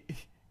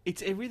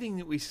it's everything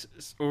that we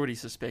already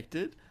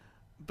suspected,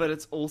 but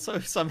it's also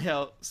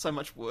somehow so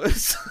much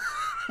worse.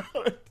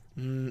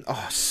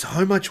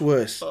 So much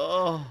worse.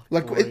 Oh,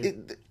 like,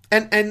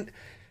 and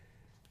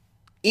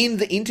in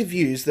the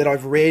interviews that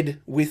I've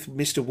read with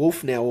Mr.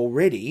 Wolff now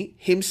already,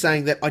 him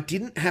saying that I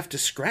didn't have to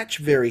scratch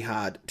very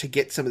hard to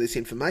get some of this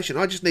information.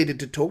 I just needed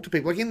to talk to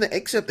people. Like, in the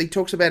excerpt, he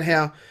talks about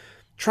how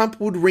Trump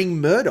would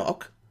ring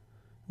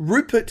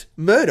Rupert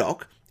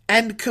Murdoch,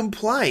 and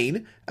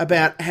complain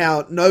about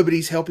how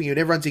nobody's helping you and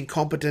everyone's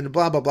incompetent and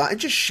blah, blah, blah, and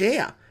just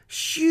share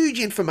huge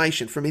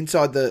information from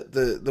inside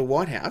the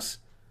White House.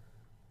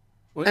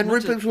 Well, And not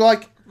Rupert just- was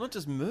like, Not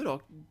just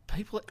Murdoch,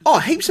 people. oh,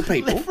 heaps of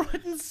people. Left,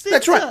 right, and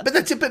That's right. centre. But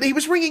that's it. But he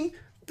was ringing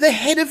the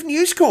head of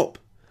News Corp,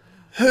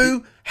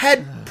 who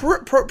had,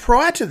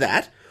 prior to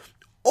that,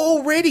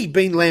 already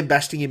been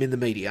lambasting him in the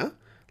media,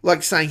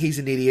 like saying he's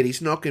an idiot,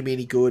 he's not going to be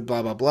any good,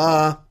 blah, blah,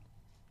 blah.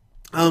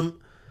 I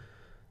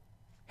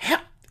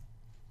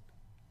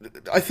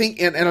think,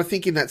 and I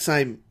think in that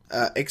same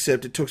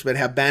excerpt, it talks about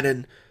how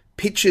Bannon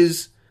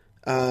pitches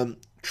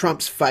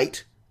Trump's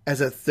fate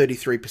as a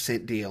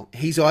 33% deal.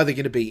 He's either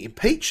going to be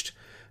impeached,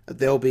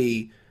 there'll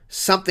be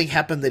something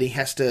happen that he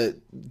has to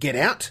get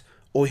out,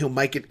 or he'll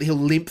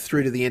limp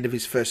through to the end of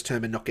his first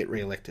term and not get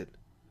re-elected.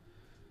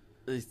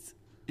 It's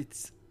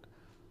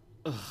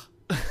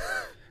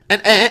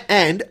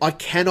And I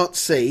cannot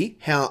see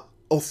how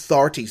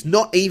authorities,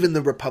 not even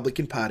the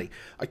Republican Party,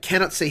 I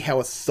cannot see how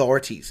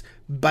authorities,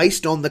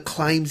 based on the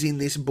claims in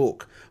this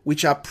book,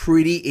 which are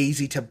pretty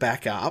easy to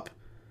back up,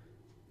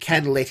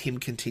 can let him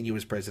continue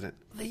as president.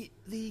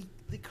 the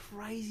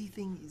crazy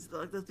thing is,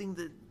 like, the thing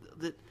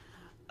that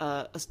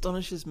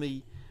astonishes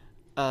me,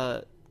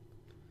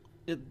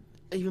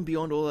 even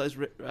beyond all those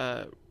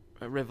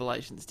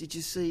revelations. Did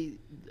you see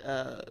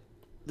the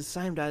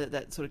same day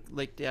that sort of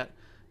leaked out?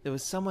 There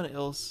was someone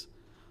else.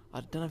 I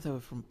don't know if they were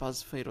from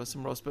BuzzFeed or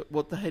some Ross, but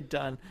what they had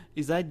done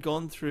is they'd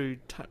gone through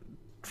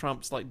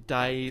Trump's like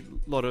day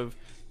lot of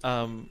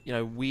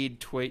weird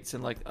tweets,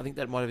 and like I think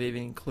that might have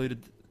even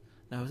included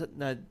oh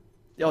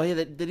yeah,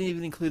 they didn't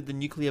even include the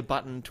nuclear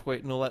button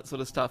tweet and all that sort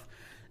of stuff.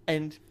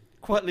 And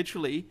quite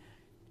literally,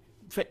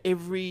 for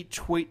every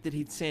tweet that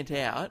he'd sent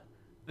out,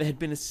 there had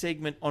been a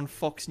segment on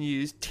Fox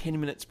News 10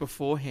 minutes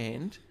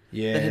beforehand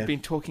that had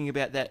been talking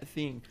about that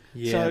thing.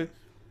 Yeah. So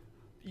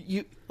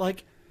you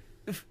like,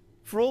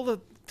 for all the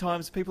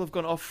times people have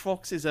gone, oh,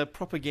 Fox is a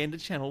propaganda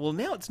channel. Well,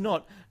 now it's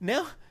not.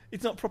 Now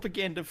it's not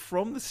propaganda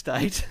from the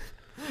state.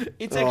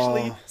 It's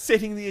actually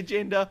setting the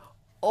agenda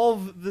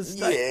of the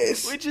state,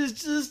 Yes. which is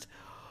just,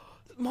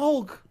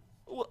 Mulg,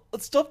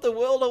 stop the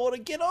world. I want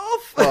to get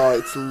off. Oh,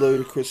 it's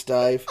ludicrous,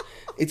 Dave.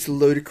 It's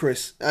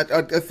ludicrous. I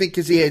think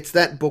because it's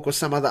that book or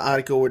some other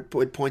article where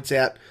it points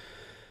out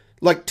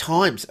like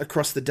times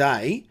across the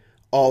day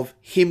of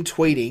him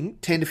tweeting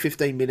 10 to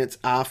 15 minutes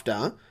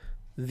after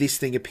this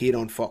thing appeared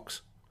on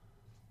Fox.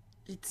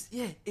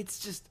 It's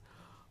just,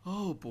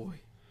 oh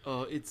boy,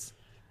 it's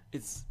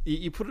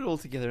you put it all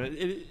together.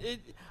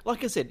 It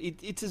like I said,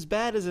 it's as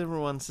bad as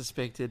everyone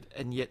suspected,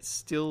 and yet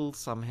still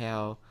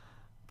somehow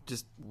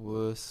just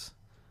worse.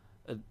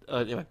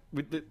 Anyway,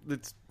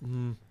 it's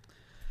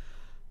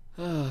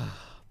oh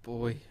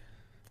boy,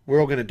 We're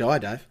all going to die,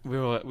 Dave. we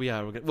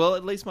are. Well,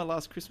 at least my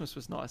last Christmas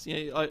was nice.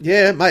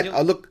 Yeah, mate.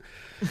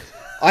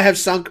 I have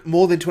sunk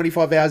more than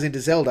 25 hours into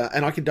Zelda,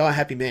 and I can die a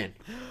happy man.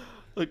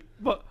 Look,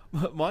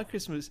 my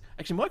Christmas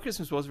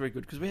was very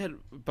good because we had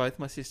both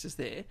my sisters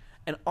there,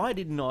 and I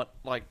did not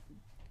like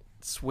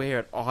swear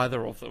at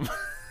either of them.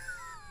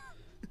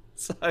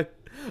 So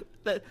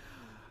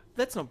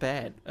that's not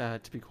bad,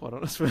 to be quite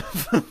honest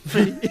with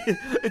me.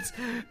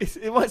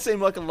 It might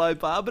seem like a low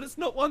bar, but it's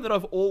not one that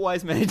I've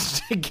always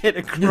managed to get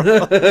across.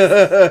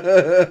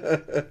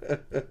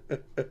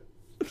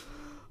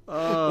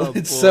 Oh,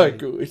 It's boy. so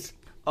good.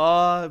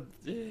 Yeah,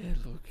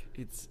 look,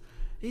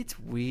 it's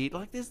weird.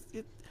 Like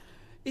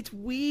it's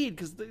weird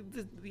because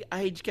the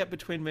age gap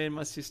between me and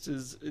my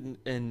sisters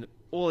and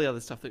all the other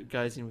stuff that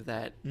goes in with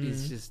that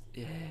is just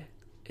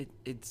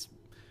it's.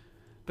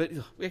 But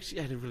we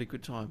actually had a really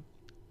good time.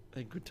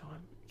 A good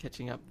time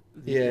catching up.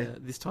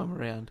 This time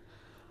around.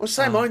 Well,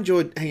 same. I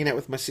enjoyed hanging out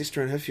with my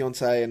sister and her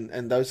fiance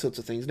and those sorts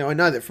of things. Now, I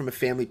know that from a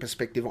family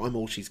perspective, I'm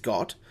all she's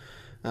got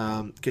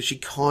because she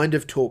kind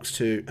of talks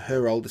to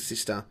her older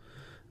sister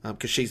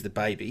because she's the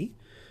baby.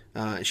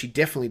 She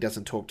definitely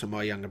doesn't talk to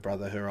my younger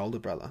brother, her older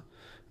brother.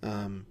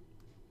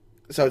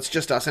 So it's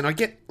just us. And I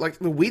get, like,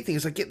 the weird thing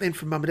is I get then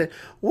from Mum and Dad,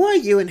 why are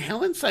you and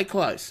Helen so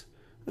close?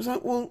 I was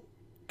like, well,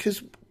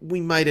 because we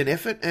made an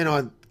effort and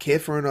I care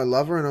for her and I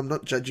love her and I'm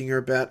not judging her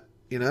about,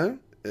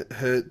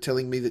 her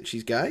telling me that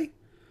she's gay.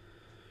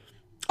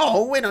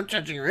 Oh, we're not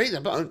judging her either,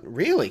 but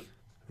really?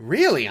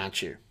 Really,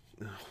 aren't you?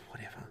 Oh,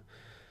 whatever.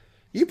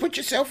 You put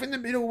yourself in the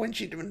middle when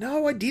she...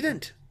 No, I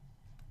didn't.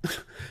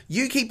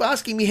 You keep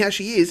asking me how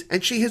she is,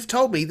 and she has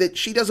told me that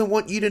she doesn't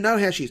want you to know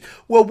how she is.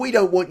 Well, we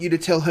don't want you to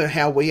tell her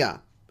how we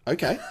are.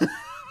 Okay.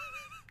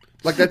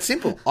 Like, that's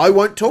simple. I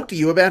won't talk to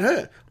you about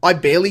her. I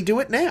barely do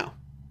it now.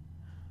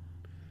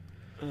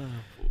 Oh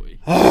boy.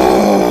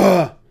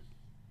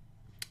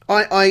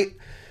 I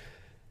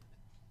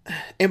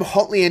am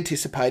hotly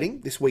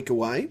anticipating this week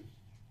away,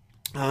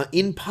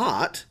 in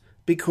part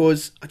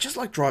because I just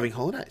like driving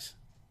holidays.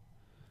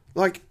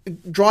 Like,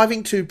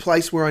 driving to a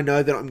place where I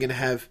know that I'm going to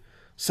have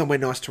somewhere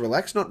nice to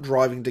relax, not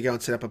driving to go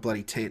and set up a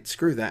bloody tent.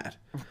 Screw that.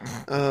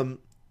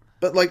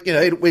 But, like,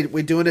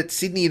 we're doing it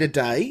Sydney in a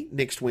day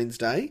next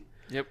Wednesday.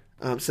 Yep.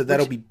 So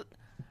that'll be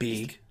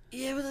big.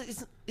 Yeah,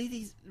 but it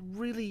is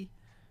really...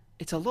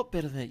 It's a lot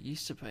better than it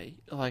used to be.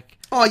 Like,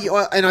 Oh,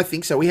 yeah, and I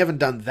think so. We haven't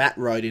done that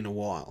road in a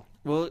while.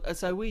 Well,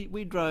 so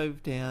we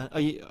drove down. Are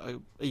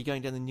you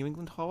going down the New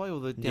England Highway or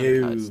down the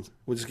No, coast?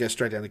 we'll just go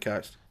straight down the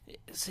coast.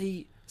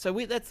 See, so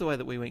that's the way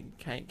that we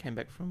came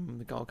back from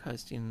the Gold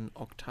Coast in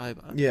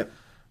October. Yeah.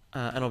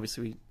 And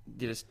obviously we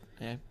did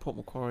Port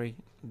Macquarie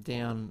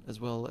down as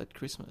well at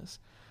Christmas.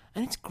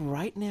 And it's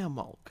great now,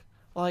 Mulk.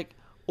 Like,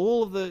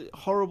 all of the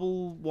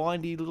horrible,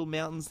 windy little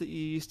mountains that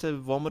you used to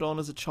vomit on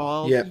as a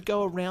child, Yep. you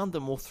go around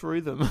them or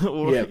through them.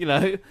 Or,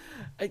 Yep.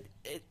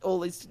 all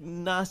these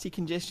nasty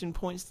congestion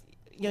points,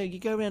 you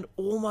go around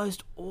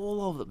almost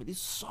all of them. It is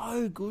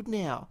so good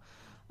now.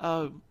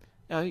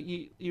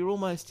 You're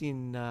almost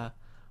in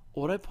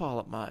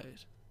autopilot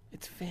mode.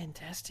 It's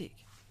fantastic.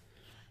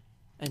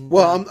 And,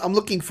 Well, I'm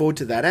looking forward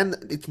to that, and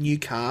it's new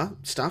car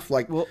stuff.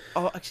 Like,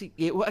 actually,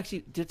 did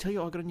I tell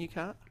you I got a new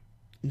car?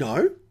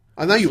 no,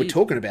 I know you were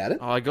talking about it.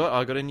 I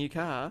got a new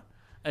car,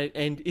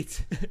 and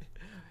it's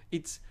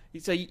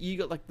so you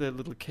got like the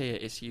little Kia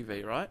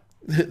SUV, right?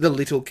 The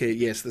little Kia,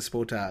 yes, the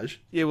Sportage.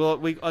 Yeah,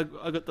 well, I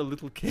got the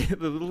little Kia,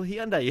 the little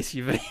Hyundai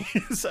SUV.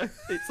 So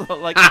it's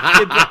like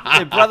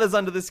they're brothers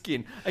under the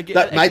skin.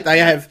 Mate, they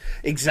have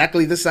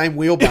exactly the same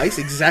wheelbase,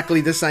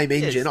 exactly the same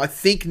engine. Yes. I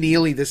think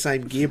nearly the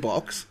same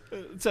gearbox.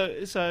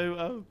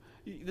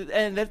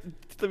 And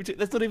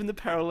that's not even the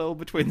parallel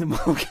between the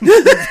Morgans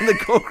and the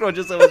Cork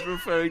Rogers I was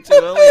referring to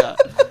earlier.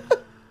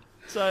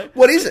 So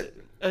What is it?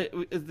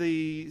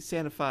 The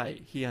Santa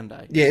Fe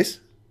Hyundai. Yes,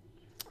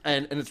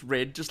 And it's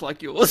red, just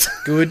like yours.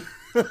 good.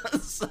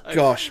 So,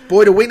 Gosh,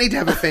 boy, do we need to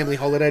have a family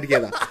holiday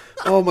together.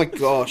 Oh my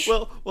gosh.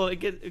 well, it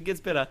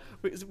gets better.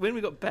 When we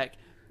got back,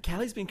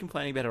 Callie's been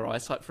complaining about her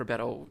eyesight for about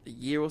a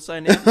year or so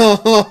now.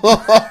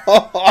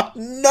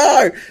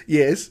 No.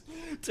 Yes.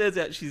 Turns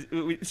out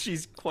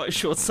she's quite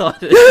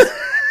short-sighted.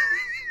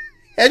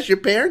 How's your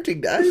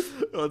parenting,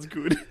 Dave? Oh, it's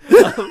good.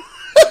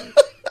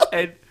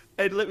 And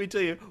let me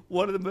tell you,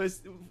 one of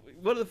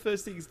the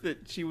first things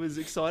that she was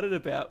excited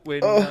about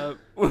when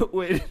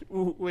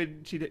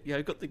she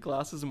got the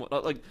glasses and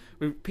whatnot. Like,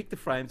 we picked the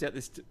frames out.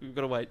 We've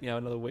got to wait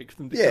another week for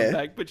them to come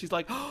back. But she's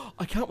like, oh,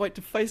 I can't wait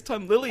to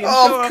FaceTime Lily and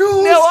show Of her.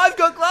 course. Now I've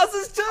got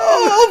glasses too.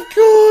 Oh, of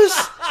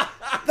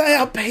course. They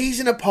are peas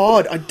in a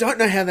pod. I don't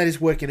know how that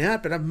is working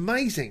out, but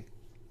amazing.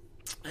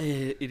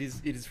 Yeah, it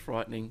is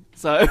frightening.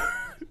 So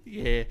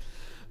yeah.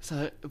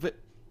 So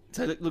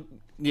look,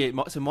 yeah.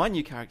 My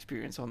new car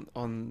experience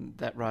on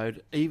that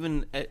road,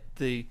 even at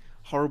the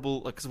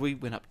horrible, because we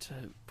went up to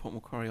Port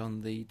Macquarie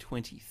on the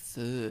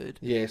 23rd.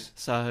 Yes.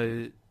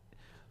 So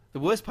the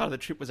worst part of the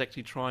trip was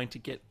actually trying to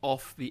get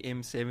off the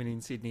M7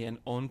 in Sydney and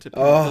onto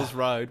Pennant Hills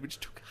Road, which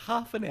took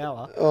half an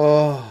hour.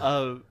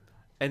 Oh.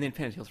 And then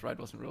Pennant Hills Road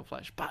wasn't real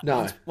flash. But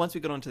No. once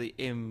we got onto the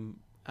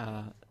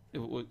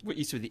what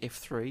used to be the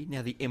F3,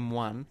 now the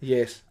M1.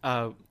 Yes.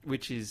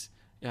 Which is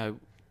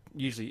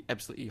usually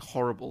absolutely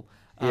horrible.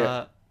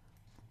 Yeah.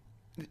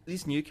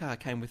 This new car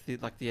came with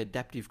the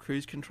adaptive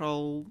cruise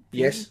control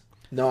thing. Yes.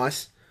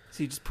 Nice.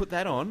 So you just put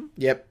that on,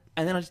 Yep.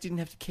 and then I just didn't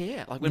have to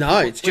care. Like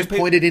It's just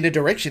pointed in a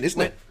direction, isn't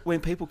it?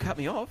 When people cut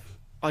me off,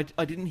 I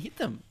didn't hit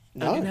them.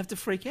 No. I didn't have to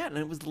freak out, and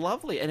it was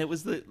lovely. And it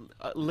was the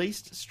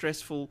least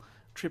stressful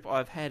trip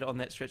I've had on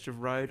that stretch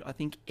of road, I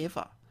think,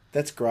 ever.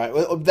 That's great.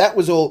 Well, that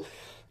was all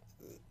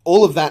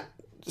of that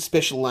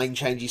special lane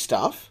changey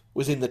stuff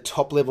was in the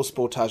top level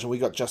Sportage, and we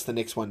got just the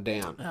next one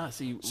down.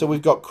 So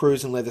we've got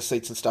cruise and leather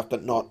seats and stuff,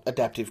 but not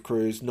adaptive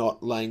cruise,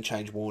 not lane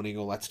change warning,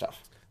 all that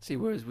stuff. See,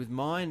 whereas with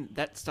mine,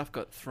 that stuff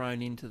got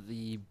thrown into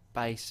the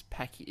base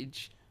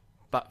package,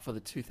 but for the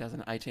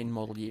 2018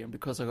 model year, and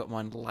because I got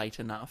mine late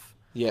enough,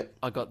 Yep.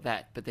 I got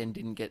that, but then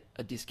didn't get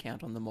a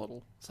discount on the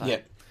model. So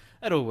Yep.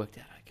 it all worked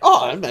out okay.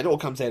 Oh, and it all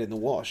comes out in the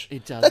wash.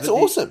 It does. That's But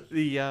awesome.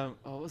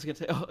 what was I going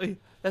to say? Oh,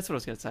 that's what I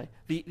was going to say.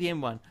 The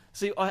M1.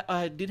 See,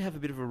 I did have a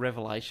bit of a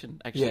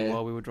revelation actually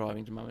while we were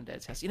driving to Mum and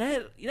Dad's house. You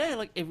know,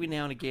 like every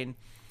now and again,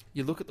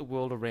 you look at the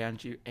world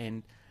around you,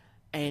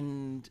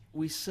 and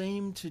we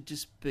seem to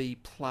just be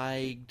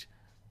plagued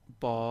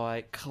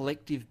by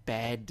collective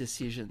bad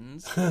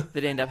decisions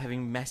that end up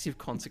having massive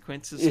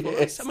consequences for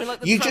us. I mean,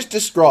 like you just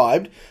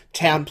described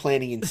town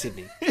planning in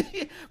Sydney.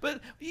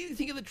 But you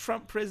think of the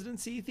Trump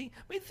presidency, you think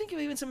of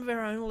even some of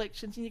our own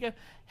elections, and you go,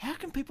 how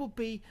can people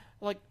be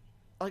like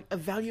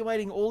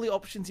evaluating all the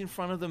options in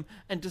front of them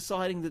and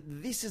deciding that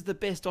this is the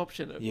best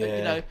option?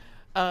 Yeah.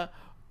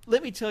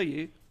 Let me tell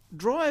you,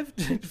 drive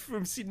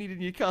from Sydney to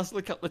Newcastle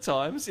a couple of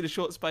times in a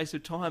short space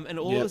of time, and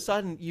all of a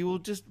sudden you will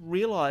just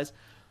realise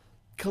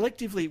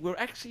collectively we're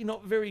actually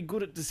not very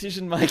good at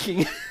decision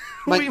making.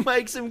 We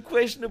make some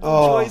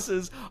questionable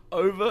choices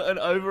over and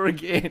over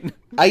again.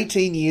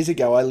 18 years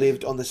ago, I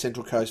lived on the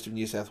central coast of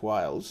New South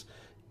Wales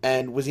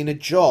and was in a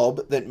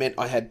job that meant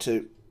I had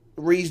to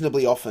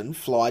reasonably often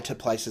fly to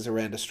places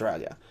around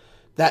Australia.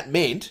 That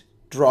meant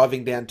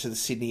driving down to the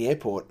Sydney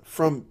airport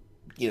from,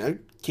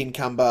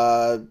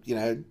 Kincumber,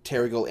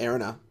 Terrigal,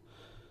 Erina,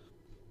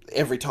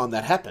 every time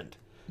that happened.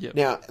 Yep.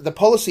 Now, the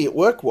policy at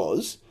work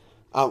was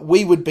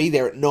we would be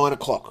there at 9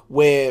 o'clock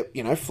where,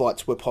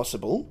 flights were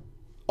possible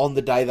on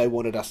the day they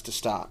wanted us to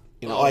start.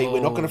 I.e.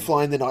 we're not going to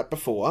fly in the night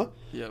before.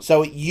 Yep.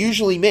 So it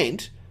usually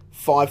meant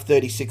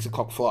 5:30, 6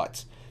 o'clock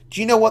flights.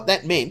 Do you know what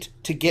that meant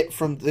to get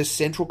from the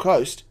Central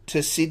Coast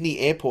to Sydney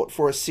Airport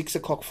for a 6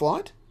 o'clock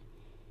flight?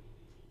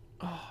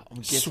 I'm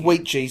guessing,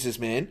 Sweet Jesus,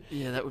 man.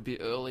 yeah, that would be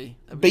early.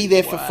 That'd Be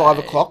there for 5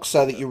 way o'clock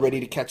so that you're ready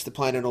to catch the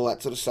plane and all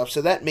that sort of stuff.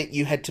 So that meant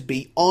you had to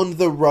be on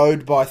the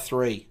road by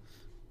 3.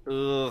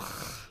 Ugh.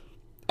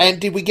 And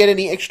did we get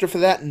any extra for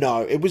that?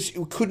 No. We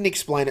couldn't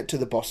explain it to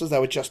the bosses. They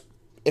were just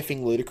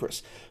effing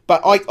ludicrous.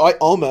 But I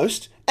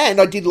almost,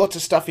 and I did lots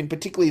of stuff in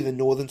particularly the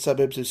northern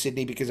suburbs of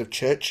Sydney because of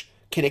church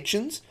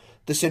connections.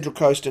 The Central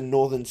Coast and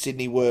northern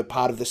Sydney were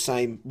part of the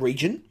same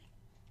region.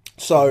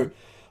 So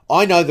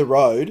I know the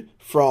road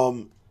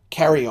from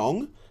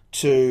Carryong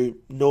to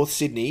North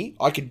Sydney.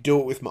 I could do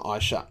it with my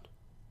eyes shut.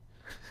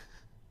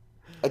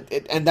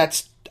 And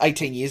that's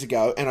 18 years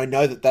ago, and I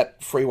know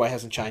that freeway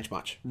hasn't changed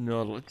much.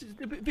 Not a lot.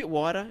 Just a bit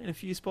wider in a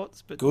few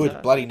spots, but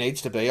Good, bloody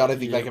needs to be. I don't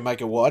think they can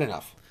make it wide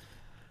enough.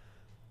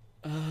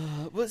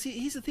 Well, see,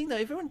 here's the thing though.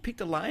 If everyone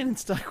picked a lane and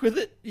stuck with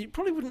it, you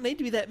probably wouldn't need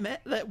to be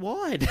that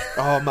wide.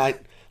 Oh, mate.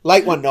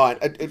 Late one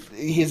night,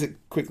 here's a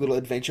quick little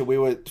adventure. We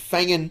were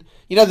fanging,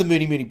 you know the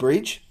Mooney Mooney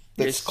Bridge?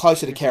 That's Yes,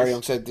 closer to yes, Carryong,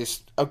 yes. so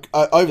this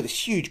over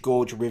this huge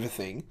gorge river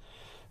thing.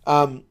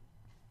 I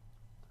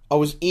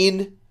was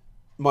in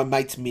my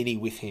mate's Mini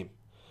with him.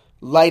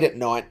 Late at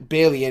night,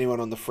 barely anyone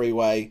on the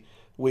freeway.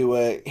 We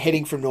were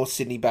heading from North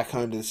Sydney back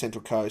home to the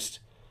Central Coast.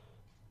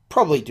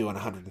 Probably doing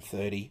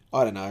 130.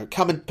 I don't know.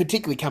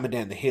 Particularly coming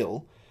down the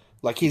hill.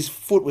 Like his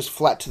foot was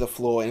flat to the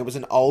floor, and it was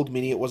an old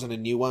Mini. It wasn't a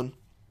new one.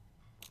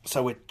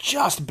 So we're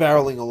just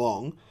barreling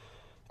along,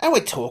 and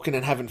we're talking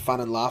and having fun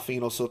and laughing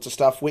and all sorts of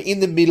stuff. We're in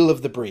the middle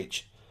of the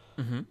bridge,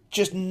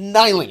 just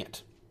nailing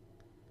it.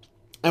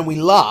 And we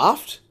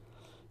laughed,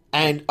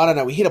 and I don't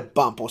know, we hit a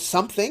bump or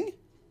something,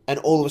 and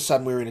all of a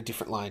sudden we were in a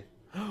different lane.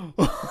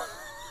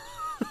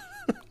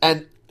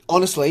 And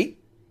honestly,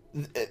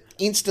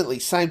 instantly,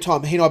 same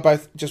time, he and I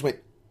both just went,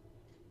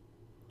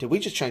 did we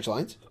just change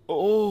lanes?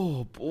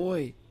 Oh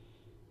boy!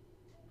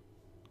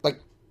 Like,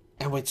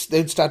 and we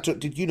then start to,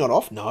 did you not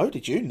off? No.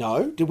 Did you?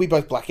 No. Did we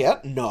both black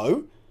out?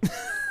 No.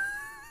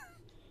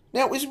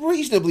 Now, it was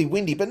reasonably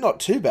windy, but not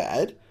too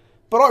bad.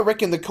 But I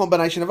reckon the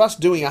combination of us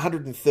doing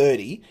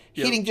 130,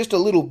 hitting just a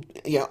little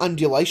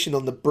undulation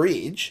on the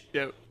bridge,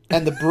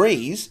 and the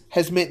breeze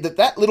has meant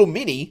that little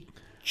Mini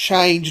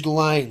changed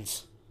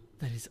lanes.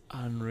 That is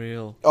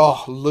unreal.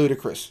 Oh,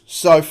 ludicrous.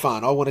 So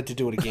fun. I wanted to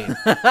do it again.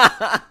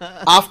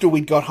 After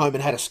we'd got home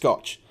and had a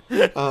scotch.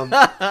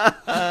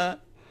 Tell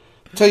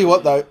you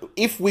what, though,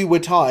 if we were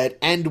tired,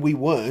 and we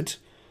weren't,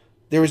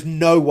 there is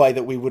no way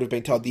that we would have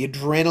been tired. The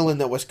adrenaline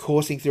that was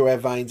coursing through our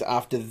veins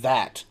after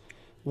that,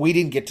 we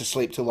didn't get to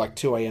sleep till like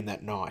 2 a.m.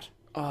 that night.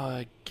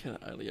 I can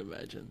only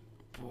imagine.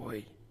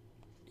 Boy.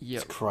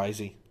 Yep. It's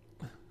crazy.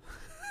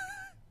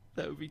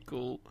 That would be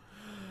cool.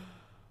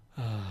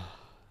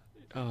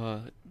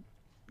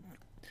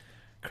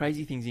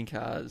 Crazy things in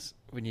cars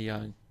when you're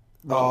young.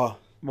 Oh,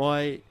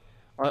 I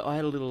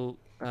had a little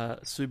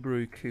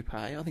Subaru coupe.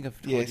 I think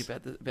I've told Yes. you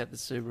about the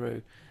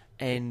Subaru,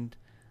 and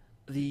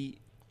the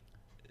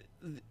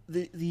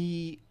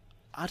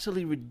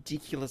utterly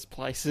ridiculous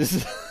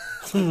places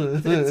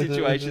and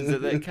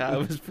situations that car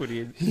was put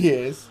in.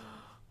 yes.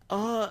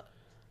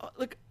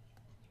 Look,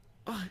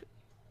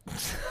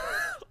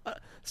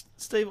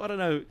 Steve, I don't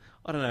know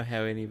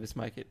how any of us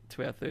make it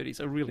to our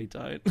 30s. I really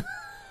don't.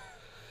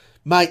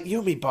 Mate, you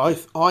and me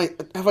both.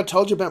 Have I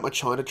told you about my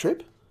China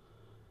trip?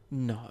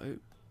 No.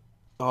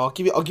 Oh, I'll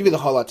give you the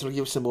highlights. I'll give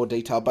you some more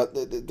detail. But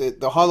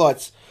the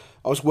highlights,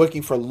 I was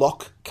working for a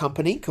lock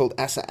company called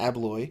Assa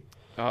Abloy.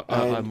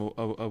 I'm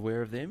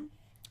aware of them.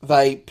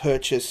 They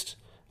purchased,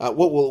 it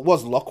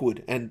was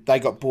Lockwood, and they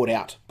got bought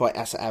out by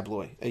Assa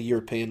Abloy, a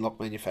European lock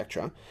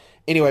manufacturer.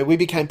 Anyway, we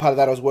became part of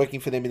that. I was working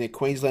for them in their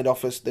Queensland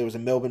office. There was a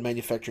Melbourne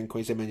manufacturing,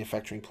 Queensland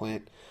manufacturing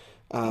plant.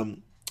 Assa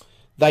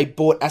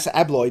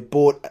Abloy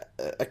bought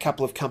a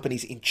couple of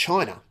companies in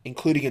China,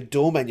 including a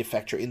door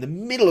manufacturer in the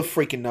middle of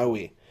freaking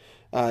nowhere,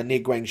 near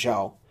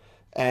Guangzhou.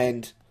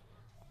 And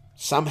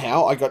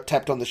somehow I got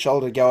tapped on the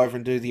shoulder to go over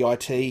and do the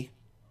IT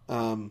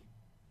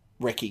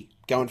recce.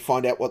 Go and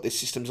find out what their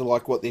systems are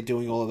like, what they're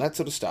doing, all of that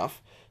sort of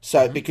stuff.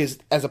 So, because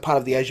as a part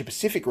of the Asia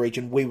Pacific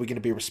region, we were going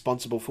to be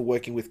responsible for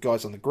working with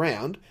guys on the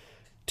ground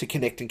to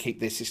connect and keep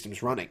their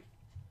systems running.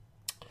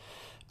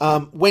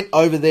 Went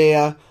over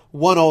there.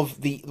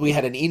 We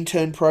had an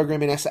intern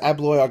program in Assa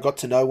Abloy. I got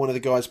to know one of the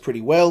guys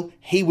pretty well.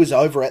 He was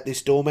over at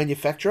this door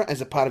manufacturer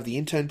as a part of the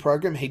intern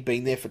program. He'd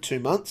been there for 2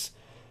 months.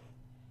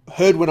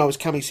 Heard when I was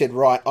coming, said,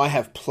 right, I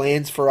have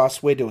plans for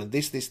us. We're doing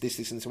this,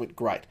 and so went,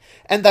 great.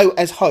 And they,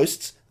 as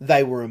hosts,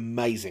 they were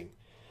amazing.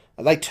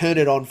 They turned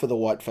it on for the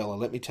white fella,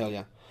 let me tell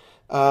you.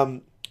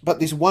 But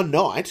this one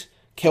night,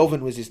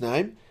 Kelvin was his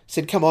name,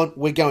 said, come on,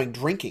 we're going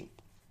drinking.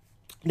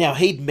 Now,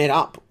 he'd met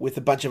up with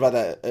a bunch of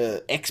other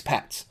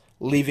expats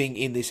living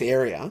in this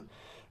area,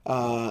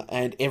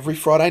 and every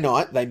Friday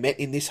night they met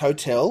in this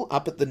hotel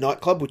up at the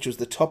nightclub, which was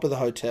the top of the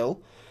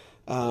hotel,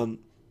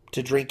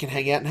 to drink and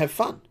hang out and have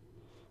fun.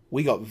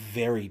 We got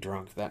very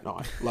drunk that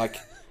night, like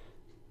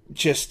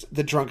just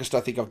the drunkest I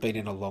think I've been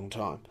in a long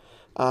time.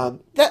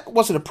 That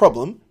wasn't a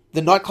problem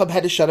The nightclub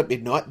had to shut at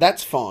midnight.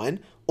 That's fine.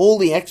 All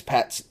the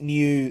expats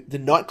knew the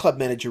nightclub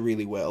manager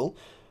really well.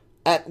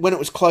 When it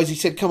was closed, he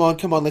said, come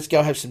on, let's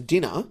go have some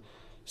dinner.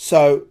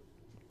 So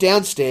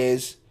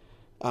downstairs,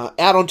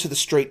 out onto the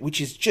street,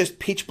 which is just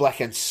pitch black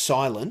and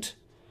silent.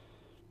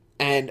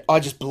 And I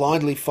just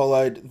blindly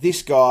followed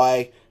this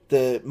guy,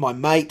 my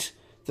mate,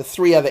 the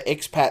 3 other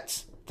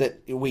expats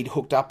that we'd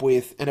hooked up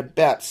with, and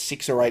about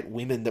 6 or 8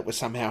 women that were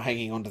somehow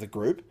hanging onto the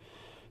group.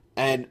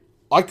 And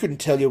I couldn't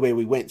tell you where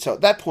we went. So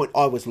at that point,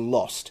 I was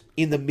lost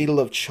in the middle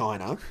of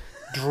China,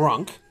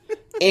 drunk,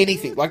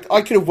 anything. Like,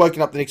 I could have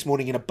woken up the next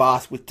morning in a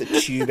bath with the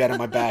tube out of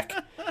my back,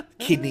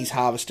 kidneys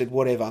harvested,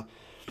 whatever.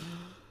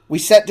 We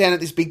sat down at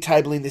this big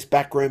table in this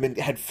back room and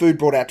had food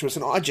brought out to us,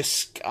 and I just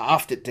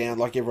scarfed it down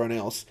like everyone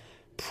else.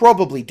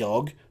 Probably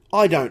dog.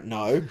 I don't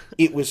know.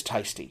 It was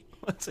tasty.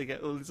 That's okay.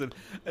 Well, listen,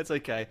 that's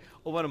okay.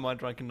 On one of my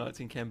drunken nights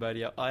in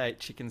Cambodia, I ate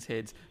chicken's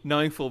heads,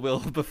 knowing full well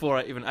before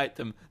I even ate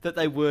them that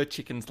they were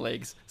chicken's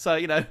legs. So,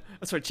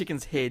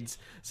 chicken's heads.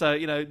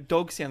 So,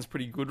 dog sounds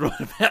pretty good right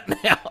about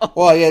now.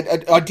 Well,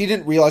 yeah, I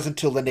didn't realise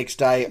until the next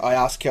day. I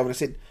asked Kelvin, I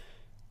said,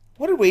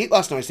 what did we eat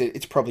last night? He said,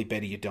 it's probably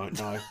better you don't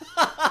know.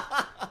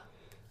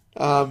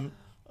 I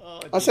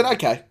said,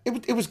 okay.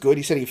 It was good.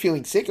 He said, are you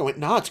feeling sick? I went,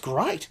 no, it's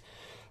great.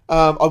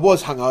 I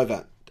was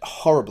hungover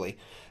horribly.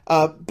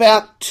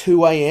 About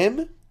 2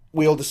 a.m,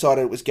 we all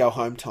decided it was go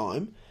home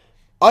time.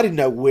 I didn't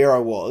know where I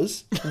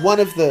was. One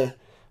of the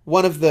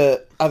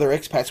other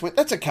expats went,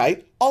 that's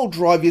okay, I'll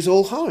drive yous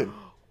all home.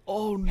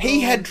 Oh, no.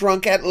 He had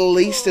drunk at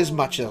least as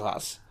much as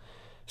us.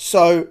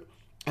 So,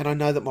 and I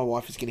know that my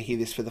wife is going to hear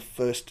this for the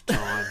first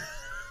time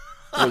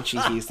when she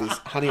hears this.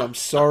 Honey, I'm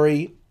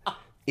sorry.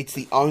 It's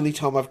the only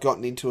time I've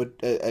gotten into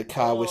a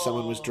car where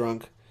someone was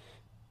drunk.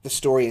 The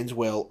story ends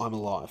well. I'm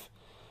alive.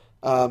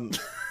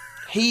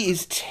 He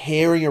is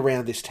tearing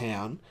around this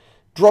town,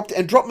 dropped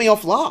me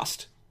off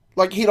last.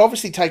 Like, he'd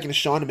obviously taken a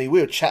shine to me.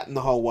 We were chatting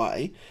the whole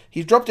way.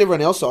 He dropped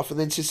everyone else off and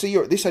then said, see,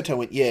 you're at this hotel. I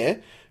went, yeah.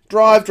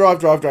 Drive.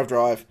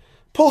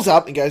 Pulls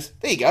up and goes,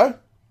 there you go.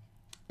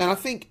 And I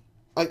think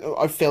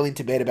I fell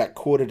into bed about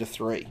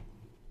 2:45.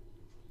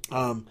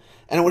 And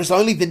it was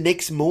only the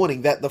next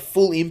morning that the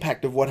full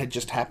impact of what had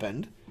just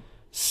happened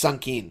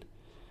sunk in.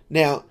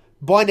 Now,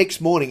 by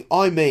next morning,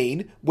 I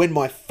mean when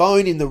my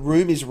phone in the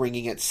room is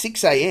ringing at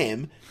 6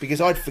 a.m. because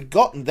I'd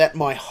forgotten that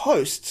my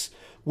hosts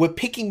were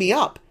picking me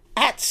up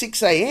at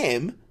 6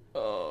 a.m.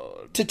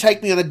 to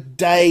take me on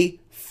a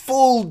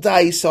full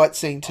day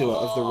sightseeing tour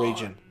of the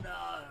region. No.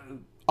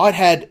 I'd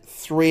had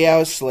 3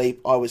 hours sleep.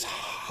 I was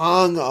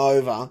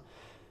hungover.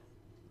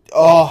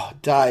 Oh,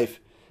 Dave.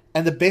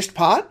 And the best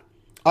part,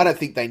 I don't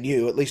think they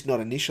knew, at least not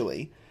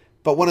initially,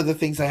 but one of the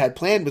things they had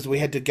planned was we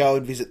had to go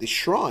and visit this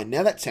shrine.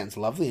 Now that sounds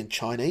lovely and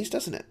Chinese,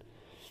 doesn't it?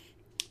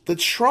 The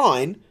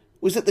shrine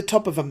was at the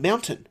top of a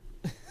mountain.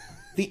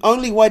 The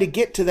only way to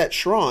get to that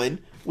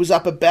shrine was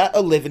up about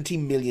 11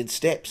 million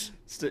steps.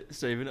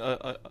 Stephen,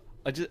 I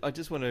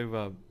just want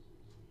to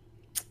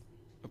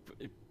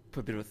put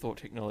a bit of a thought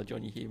technology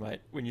on you here,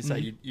 mate. When you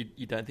say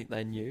you don't think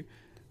they knew,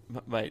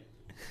 mate.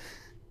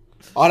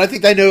 I don't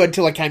think they knew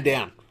until I came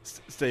down.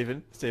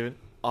 Stephen,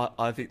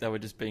 I think they were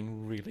just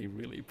being really,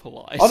 really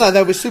polite. Oh, no,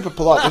 they were super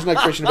polite. There's no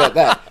question about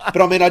that.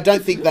 But, I mean, I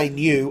don't think they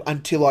knew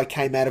until I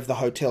came out of the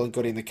hotel and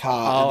got in the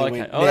car. And they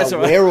went, now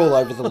we're all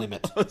over the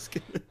limit.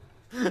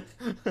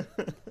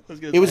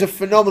 It was a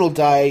phenomenal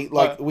day.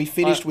 Like, we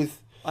finished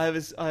with... I have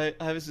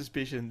a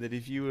suspicion that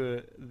if you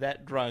were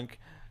that drunk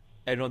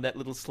and on that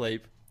little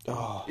sleep,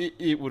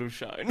 it would have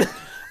shown.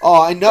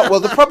 Oh, I know. Well,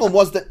 the problem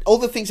was that all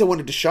the things they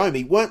wanted to show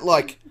me weren't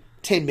like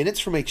 10 minutes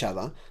from each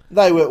other.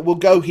 They were, we'll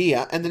go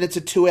here, and then it's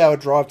a 2-hour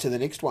drive to the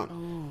next one.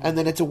 Oh. And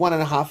then it's a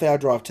 1.5-hour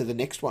drive to the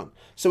next one.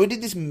 So we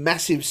did this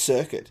massive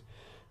circuit,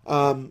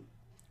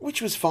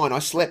 which was fine. I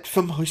slept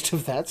for most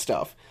of that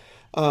stuff.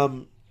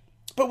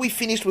 But we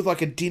finished with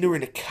like a dinner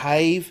in a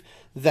cave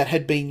that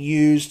had been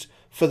used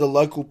for the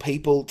local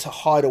people to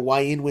hide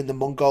away in when the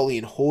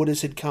Mongolian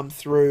hoarders had come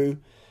through.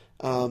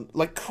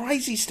 Like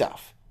crazy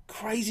stuff.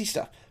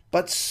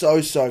 But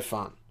so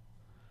fun.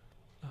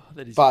 Oh,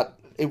 that is... But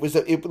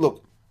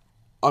look,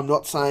 I'm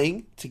not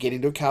saying to get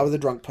into a car with a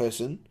drunk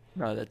person.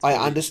 No, that's... I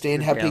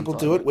understand how people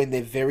do it when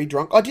they're very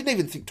drunk. I didn't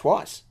even think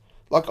twice.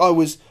 Like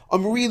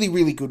I'm really,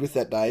 really good with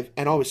that, Dave.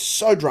 And I was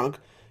so drunk,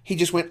 he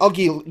just went, I'll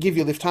give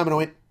you a lift home. And I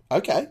went,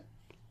 okay.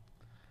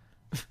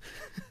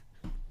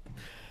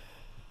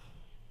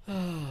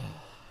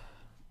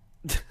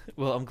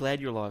 Well, I'm glad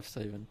you're alive,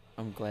 Stephen.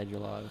 I'm glad you're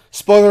alive.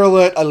 Spoiler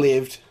alert, I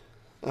lived.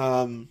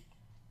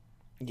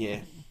 Yeah.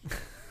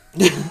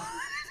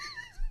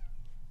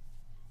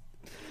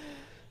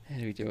 How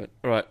do we do it?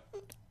 All right.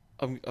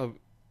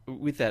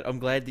 With that, I'm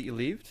glad that you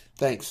lived.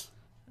 Thanks.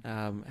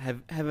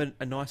 Have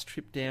a nice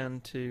trip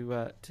down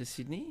to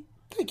Sydney.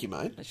 Thank you,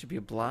 mate. That should be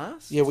a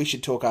blast. Yeah, we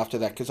should talk after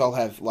that because I'll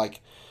have like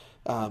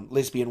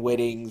lesbian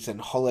weddings and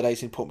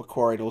holidays in Port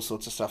Macquarie and all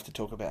sorts of stuff to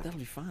talk about. That'll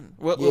be fun.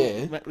 Well,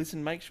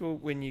 listen, make sure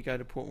when you go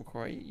to Port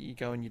Macquarie, you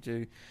go and you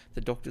do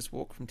the Doctor's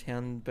Walk from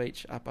Town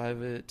Beach up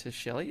over to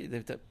Shelley.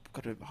 They've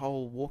got a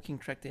whole walking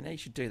track there now. You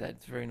should do that.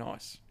 It's very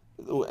nice.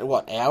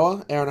 What,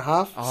 hour and a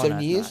half, Oh, 7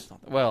 no, years? No,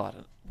 it's not. Well, I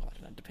don't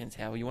know. It depends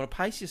how you want to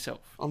pace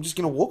yourself. I'm just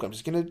going to walk. I'm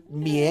just going to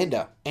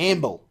meander,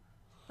 amble.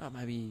 Oh,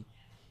 maybe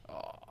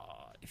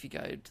if you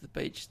go to the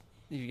beach,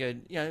 if you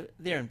go,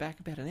 there and back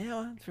about an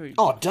hour through.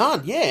 Oh,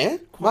 done, yeah.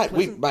 Quite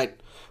Mate,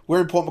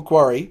 we're in Port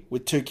Macquarie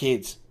with 2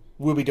 kids.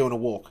 We'll be doing a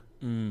walk.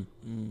 And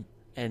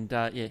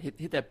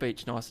hit that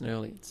beach nice and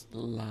early. It's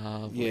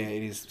lovely. Yeah,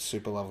 it is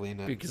super lovely,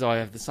 isn't it? Because I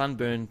have the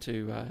sunburn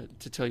to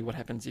tell you what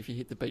happens if you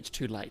hit the beach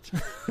too late.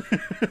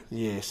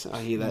 Yes,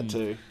 I hear that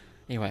too.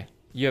 Anyway,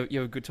 you have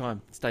a good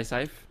time. Stay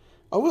safe.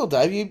 I will,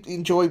 Dave. You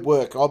enjoy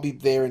work. I'll be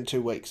there in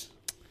 2 weeks.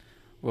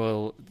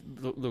 Well,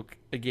 look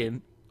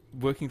again.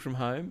 Working from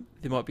home,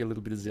 there might be a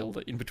little bit of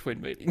Zelda in between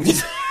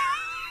meetings.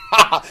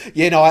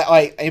 Yeah, no,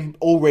 I am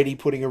already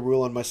putting a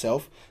rule on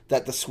myself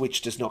that the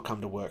Switch does not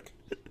come to work.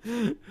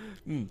 Good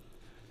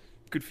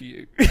for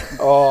you.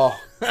 Oh,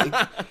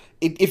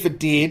 if it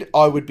did,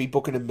 I would be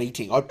booking a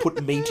meeting. I'd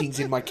put meetings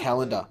in my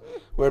calendar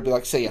where I'd be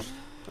like, see ya,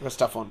 I've got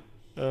stuff on.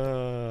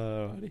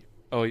 Alrighty.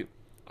 Oh,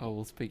 I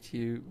will speak to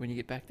you when you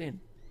get back then.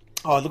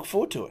 Oh, I look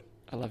forward to it.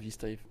 I love you,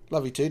 Steve.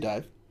 Love you too,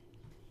 Dave.